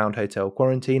failures around hotel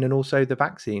quarantine, and also the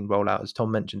vaccine rollout. As Tom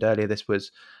mentioned earlier, this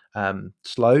was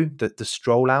slow, the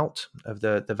stroll out of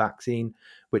the vaccine,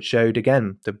 which showed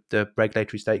again the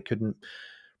regulatory state couldn't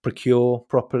procure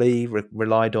properly,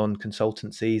 relied on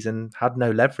consultancies, and had no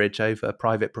leverage over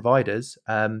private providers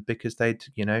because they'd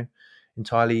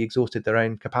entirely exhausted their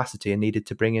own capacity and needed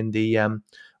to bring in the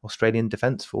Australian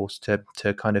Defence Force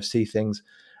to kind of see things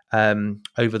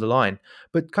over the line.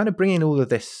 But kind of bringing all of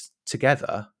this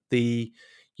together,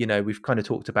 we've kind of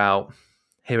talked about,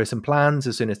 here are some plans.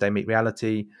 As soon as they meet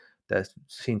reality, they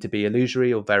seem to be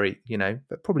illusory or very,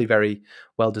 but probably very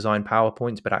well-designed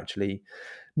PowerPoints, but actually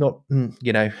not,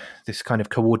 this kind of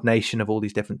coordination of all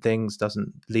these different things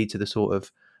doesn't lead to the sort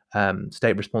of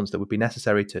state response that would be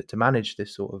necessary to manage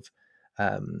this sort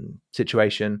of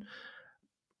situation.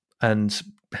 And,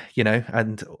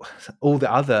 and all the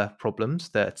other problems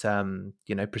that,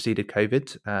 preceded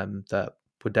COVID that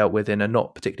were dealt with in a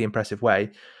not particularly impressive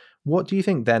way. What do you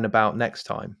think then about next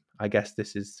time? I guess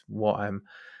this is what I'm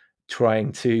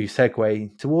trying to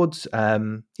segue towards.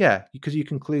 Because you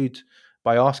conclude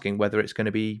by asking whether it's going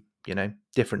to be,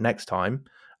 different next time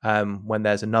when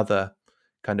there's another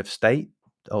kind of state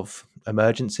of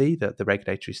emergency that the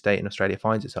regulatory state in Australia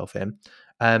finds itself in.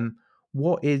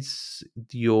 What is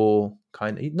your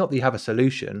kind of, not that you have a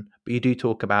solution, but you do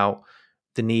talk about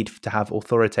the need to have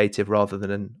authoritative rather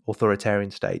than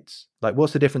authoritarian states. Like,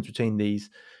 what's the difference between these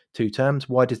two terms?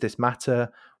 Why does this matter?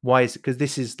 Why is it? Because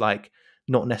this is like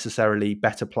not necessarily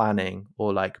better planning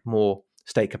or like more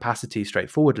state capacity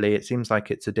straightforwardly. It seems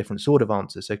like it's a different sort of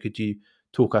answer. So could you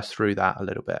talk us through that a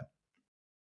little bit?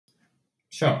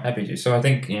 Sure, happy to. So I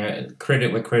think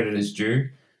credit where credit is due.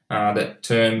 That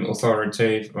term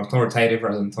authoritative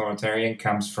rather than authoritarian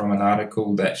comes from an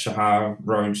article that Shahar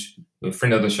wrote with a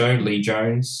friend of the show, Lee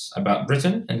Jones, about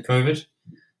Britain and COVID.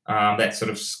 That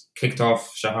sort of kicked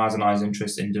off Shahar's and I's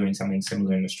interest in doing something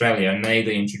similar in Australia. And they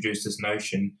introduced this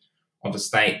notion of a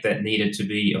state that needed to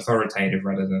be authoritative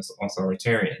rather than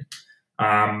authoritarian.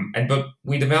 But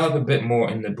we develop a bit more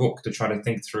in the book to try to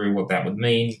think through what that would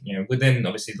mean, within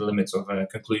obviously the limits of a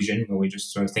conclusion, where we're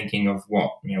just sort of thinking of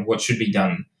what should be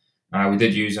done. We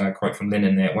did use a quote from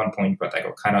Lenin there at one point, but they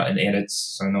got cut out in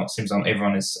edits, so it seems like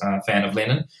everyone is a fan of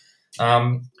Lenin.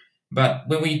 But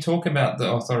when we talk about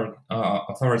the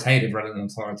authoritative rather than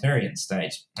authoritarian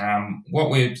state, what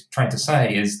we're trying to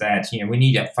say is that we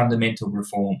need a fundamental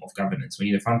reform of governance. We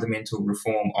need a fundamental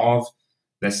reform of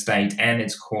the state and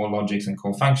its core logics and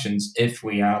core functions if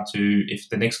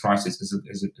the next crisis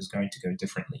is going to go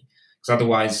differently. Because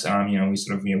otherwise,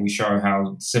 we show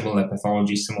how similar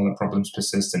pathologies, similar problems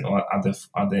persist in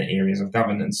other areas of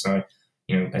governance. So,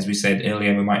 as we said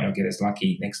earlier, we might not get as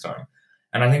lucky next time.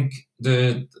 And I think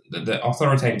the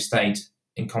authoritative state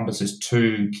encompasses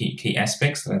two key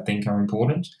aspects that I think are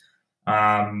important.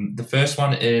 The first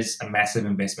one is a massive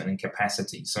investment in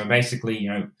capacity. So basically,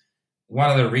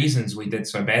 one of the reasons we did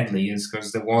so badly is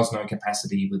because there was no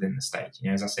capacity within the state.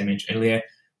 As I mentioned earlier,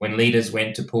 when leaders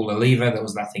went to pull a lever, there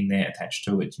was nothing there attached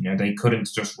to it. They couldn't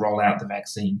just roll out the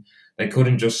vaccine. They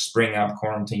couldn't just spring up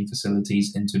quarantine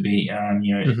facilities into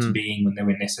being when they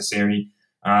were necessary.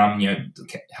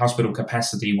 Hospital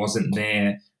capacity wasn't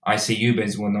there. ICU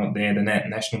beds were not there. The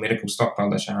National Medical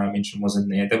Stockpile that Shahar mentioned wasn't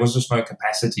there. There was just no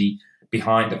capacity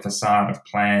behind the facade of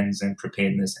plans and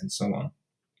preparedness and so on.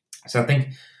 So I think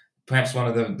perhaps one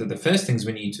of the first things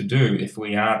we need to do if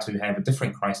we are to have a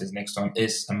different crisis next time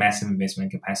is a massive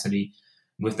investment in capacity,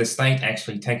 with the state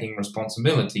actually taking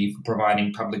responsibility for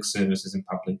providing public services and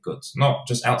public goods, not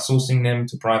just outsourcing them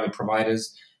to private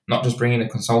providers, not just bringing the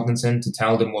consultants in to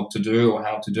tell them what to do or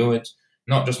how to do it,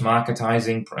 not just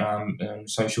marketizing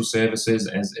social services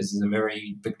as is a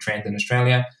very big trend in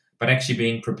Australia, but actually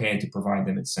being prepared to provide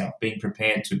them itself, being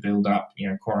prepared to build up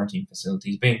quarantine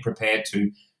facilities, being prepared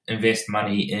to invest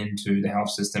money into the health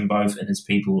system, both in its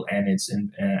people and its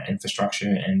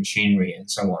infrastructure and machinery and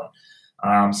so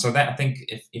on. So that I think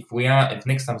if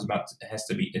next time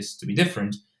is to be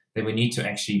different, then we need to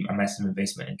actually a massive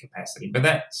investment in capacity. But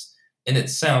that's in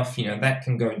itself, that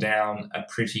can go down a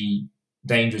pretty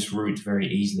dangerous route very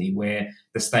easily, where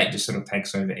the state just sort of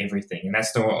takes over everything, and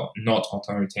that's the not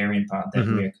authoritarian part that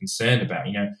we're concerned about.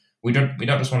 We don't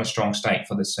just want a strong state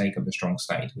for the sake of a strong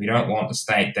state. We don't want a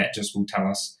state that just will tell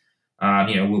us,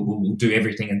 will do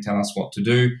everything and tell us what to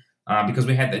do, because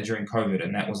we had that during COVID,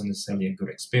 and that wasn't necessarily a good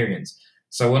experience.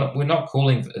 So we're not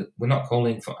calling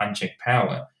for unchecked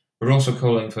power. We're also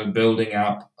calling for building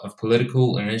up of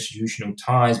political and institutional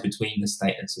ties between the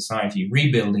state and society,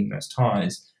 rebuilding those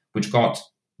ties, which got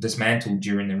dismantled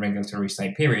during the regulatory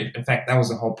state period. In fact, that was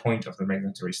the whole point of the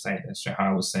regulatory state, as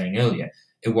Shahar was saying earlier.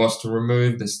 It was to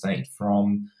remove the state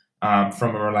from a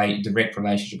direct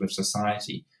relationship with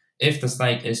society. If the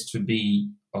state is to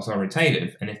be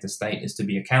authoritative and if the state is to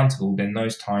be accountable, then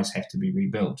those ties have to be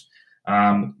rebuilt.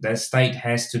 The state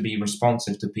has to be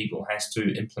responsive to people, has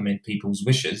to implement people's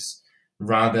wishes,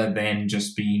 rather than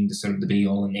just being the sort of the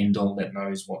be-all and end-all that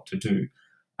knows what to do.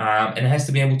 And it has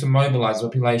to be able to mobilize the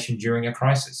population during a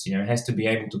crisis. It has to be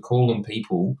able to call on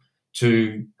people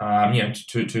to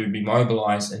be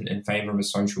mobilized in favor of a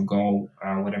social goal,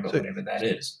 whatever that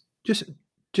is.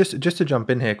 Just to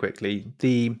jump in here quickly,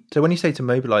 so when you say to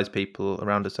mobilize people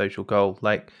around a social goal,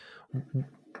 like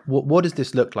what does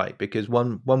this look like? Because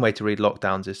one way to read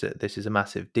lockdowns is that this is a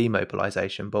massive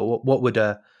demobilization. But what would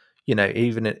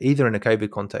even either in a COVID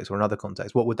context or another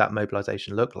context, what would that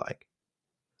mobilization look like?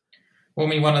 Well,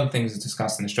 one of the things that's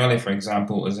discussed in Australia, for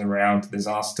example, is around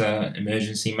disaster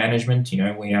emergency management.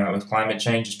 We are, with climate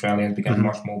change, Australia has become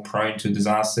much more prone to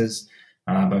disasters,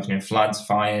 both floods,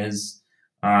 fires,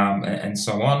 and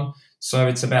so on. So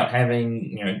it's about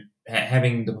having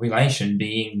the population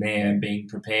being there, being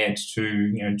prepared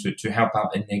to help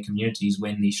out in their communities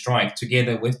when they strike,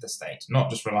 together with the state, not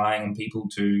just relying on people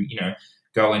to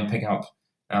go and pick up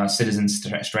citizens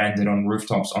stranded on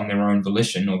rooftops on their own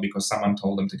volition or because someone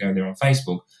told them to go there on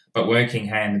Facebook, but working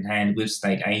hand in hand with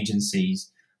state agencies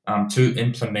to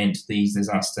implement these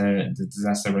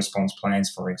disaster response plans,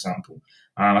 for example.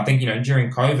 I think during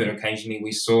COVID, occasionally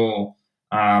we saw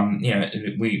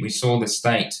we saw the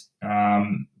state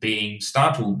being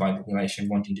startled by the population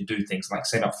wanting to do things like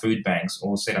set up food banks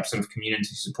or set up sort of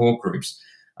community support groups,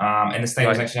 and the state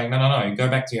was actually like, no, go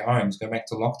back to your homes, go back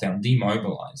to lockdown,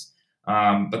 demobilize.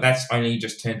 But that's only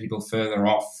just turned people further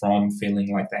off from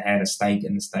feeling like they had a stake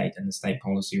in the state and the state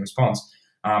policy response.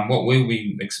 What we'll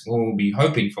be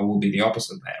hoping for will be the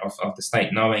opposite of that, of the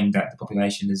state knowing that the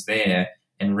population is there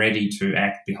and ready to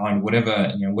act behind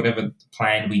whatever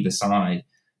plan we decide.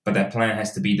 But that plan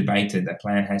has to be debated. That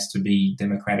plan has to be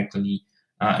democratically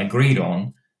agreed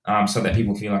on, so that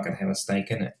people feel like they have a stake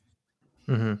in it.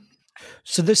 Mm-hmm.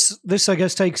 So this I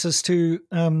guess takes us to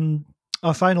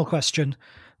our final question,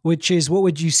 which is, what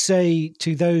would you say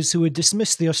to those who would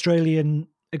dismiss the Australian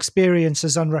experience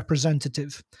as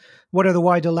unrepresentative? What are the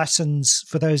wider lessons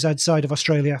for those outside of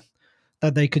Australia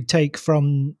that they could take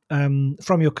from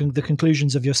the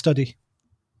conclusions of your study?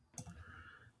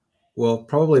 Well,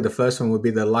 probably the first one would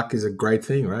be that luck is a great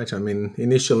thing, right? I mean,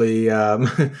 initially,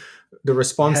 the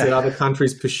response that other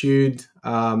countries pursued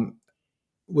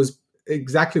was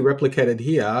exactly replicated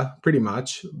here, pretty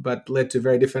much, but led to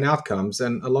very different outcomes.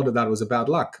 And a lot of that was about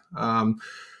luck.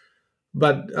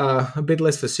 But a bit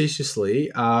less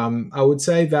facetiously, I would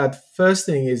say that first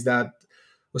thing is that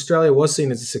Australia was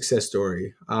seen as a success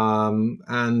story.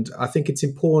 And I think it's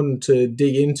important to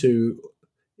dig into,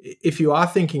 if you are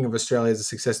thinking of Australia as a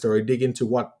success story, dig into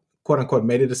what, quote unquote,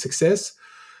 made it a success.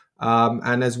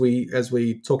 And as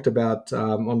we talked about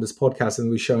on this podcast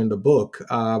and we show in the book,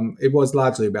 it was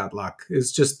largely about luck.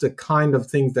 It's just the kind of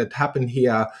things that happen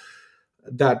here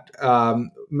that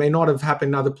may not have happened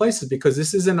in other places, because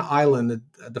this is an island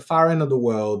at the far end of the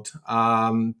world.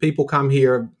 People come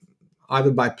here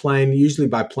either by plane, usually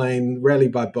by plane, rarely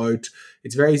by boat.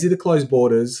 It's very easy to close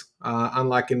borders,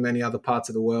 unlike in many other parts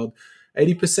of the world.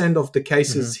 80% of the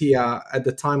cases here at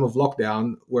the time of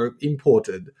lockdown were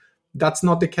imported. That's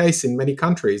not the case in many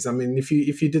countries. I mean, if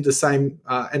you did the same,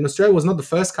 and Australia was not the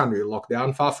first country to lock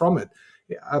down, far from it.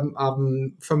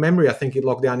 From memory, I think it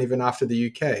locked down even after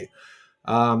the UK.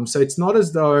 So it's not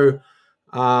as though,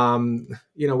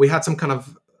 we had some kind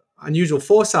of unusual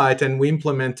foresight and we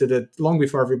implemented it long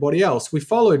before everybody else. We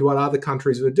followed what other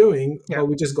countries were doing, but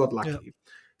we just got lucky. Yeah.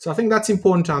 So I think that's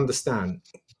important to understand.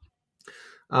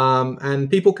 And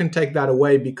people can take that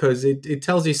away because it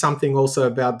tells you something also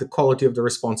about the quality of the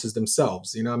responses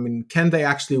themselves. Can they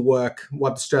actually work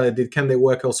what Australia did? Can they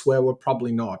work elsewhere? Well,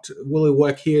 probably not. Will it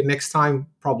work here next time?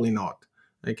 Probably not.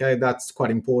 Okay, that's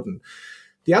quite important.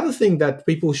 The other thing that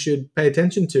people should pay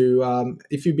attention to,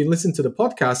 if you've been listening to the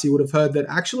podcast, you would have heard that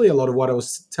actually a lot of what I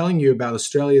was telling you about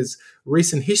Australia's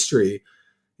recent history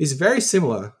is very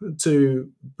similar to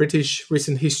British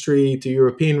recent history, to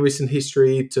European recent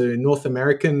history, to North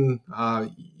American,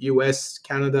 US,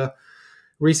 Canada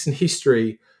recent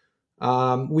history.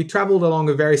 We traveled along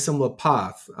a very similar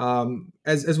path.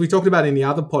 As we talked about in the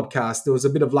other podcast, there was a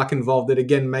bit of luck involved that,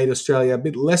 again, made Australia a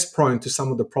bit less prone to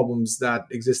some of the problems that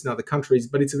exist in other countries,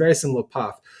 but it's a very similar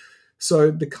path.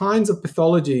 So the kinds of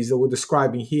pathologies that we're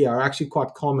describing here are actually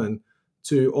quite common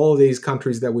to all these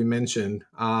countries that we mentioned.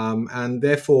 And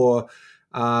therefore,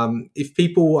 if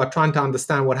people are trying to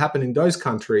understand what happened in those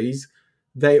countries,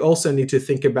 they also need to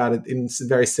think about it in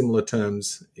very similar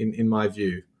terms, in my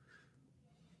view.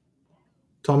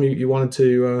 Tom, you wanted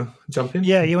to jump in?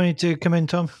 Yeah, you wanted to come in,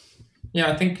 Tom?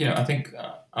 Yeah, I think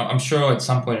I'm sure at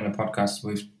some point in the podcast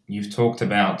you've talked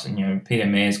about Peter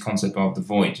Mayer's concept of the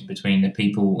void between the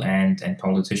people and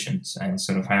politicians, and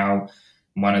sort of how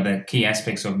one of the key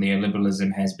aspects of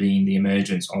neoliberalism has been the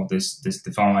emergence of this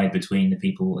divide between the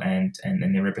people and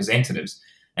their representatives.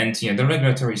 And the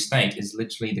regulatory state is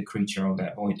literally the creature of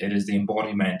that void. It is the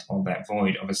embodiment of that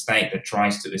void, of a state that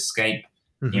tries to escape,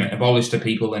 abolish the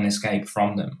people and escape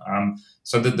from them.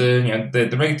 So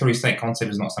the regulatory state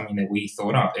concept is not something that we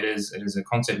thought up. It is a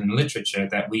concept in literature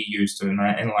that we use to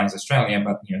analyze Australia,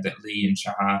 but that Lee and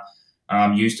Shahar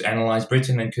used to analyze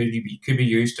Britain, and could be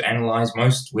used to analyze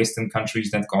most Western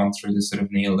countries that have gone through this sort of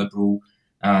neoliberal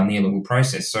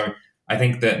process. So I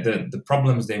think that the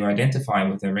problems they identify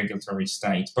with the regulatory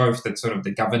state, both that sort of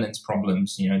the governance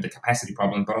problems, the capacity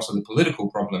problem, but also the political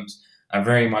problems, are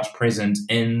very much present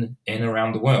in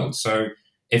around the world. So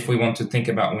if we want to think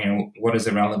about what is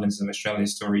the relevance of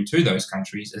Australia's story to those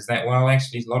countries, is that, well,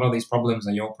 actually a lot of these problems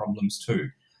are your problems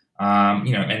too.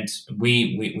 And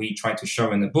we try to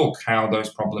show in the book how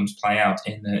those problems play out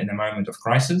in a moment of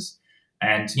crisis.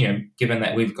 And, given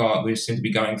that we seem to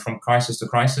be going from crisis to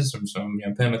crisis, from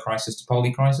perma-crisis to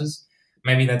poly-crisis,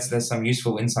 maybe there's some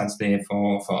useful insights there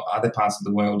for other parts of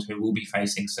the world who will be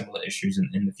facing similar issues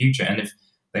in the future. And if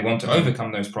they want to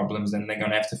overcome those problems, then they're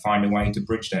going to have to find a way to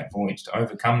bridge that void, to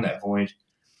overcome that void,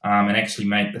 and actually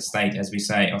make the state, as we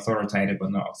say, authoritative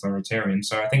but not authoritarian.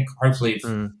 So I think hopefully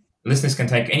if listeners can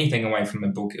take anything away from the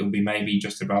book, it will be maybe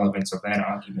just the relevance of that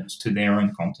argument to their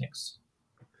own context.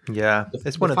 Yeah,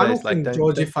 it's one of those. The final thing,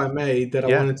 George, if I may, that I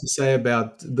wanted to say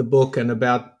about the book and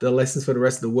about the lessons for the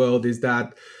rest of the world is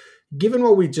that, given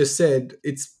what we just said,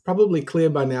 it's probably clear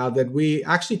by now that we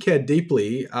actually care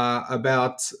deeply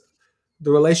about the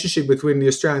relationship between the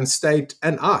Australian state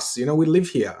and us. We live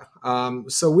here.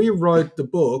 So we wrote the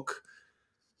book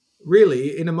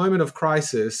really in a moment of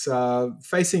crisis,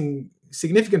 facing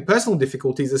significant personal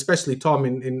difficulties, especially Tom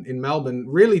in Melbourne,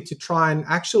 really to try and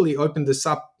actually open this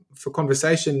up for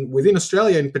conversation within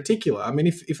Australia in particular. I mean,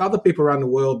 if other people around the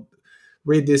world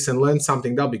read this and learn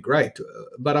something, that'll be great.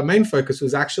 But our main focus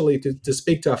was actually to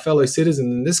speak to our fellow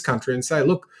citizens in this country and say,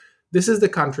 look, this is the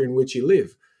country in which you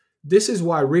live. This is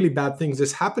why really bad things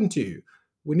has happened to you.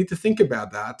 We need to think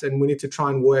about that, and we need to try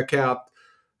and work out,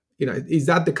 is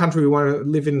that the country we want to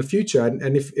live in the future?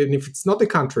 And if it's not the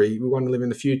country we want to live in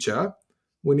the future,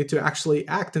 we need to actually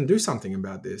act and do something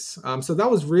about this. So that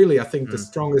was really, I think, the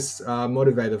strongest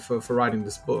motivator for writing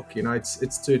this book.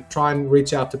 It's to try and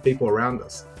reach out to people around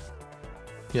us.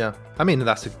 Yeah, I mean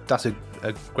that's a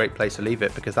great place to leave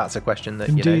it, because that's a question that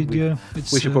Indeed,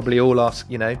 we should probably all ask.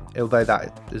 Although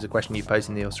that is a question you pose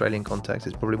in the Australian context,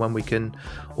 it's probably one we can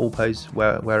all pose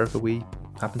wherever we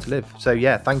happen to live. So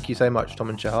yeah, thank you so much, Tom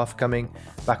and Shahar, for coming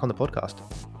back on the podcast.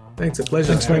 Thanks, a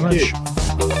pleasure. Thanks very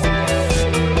much.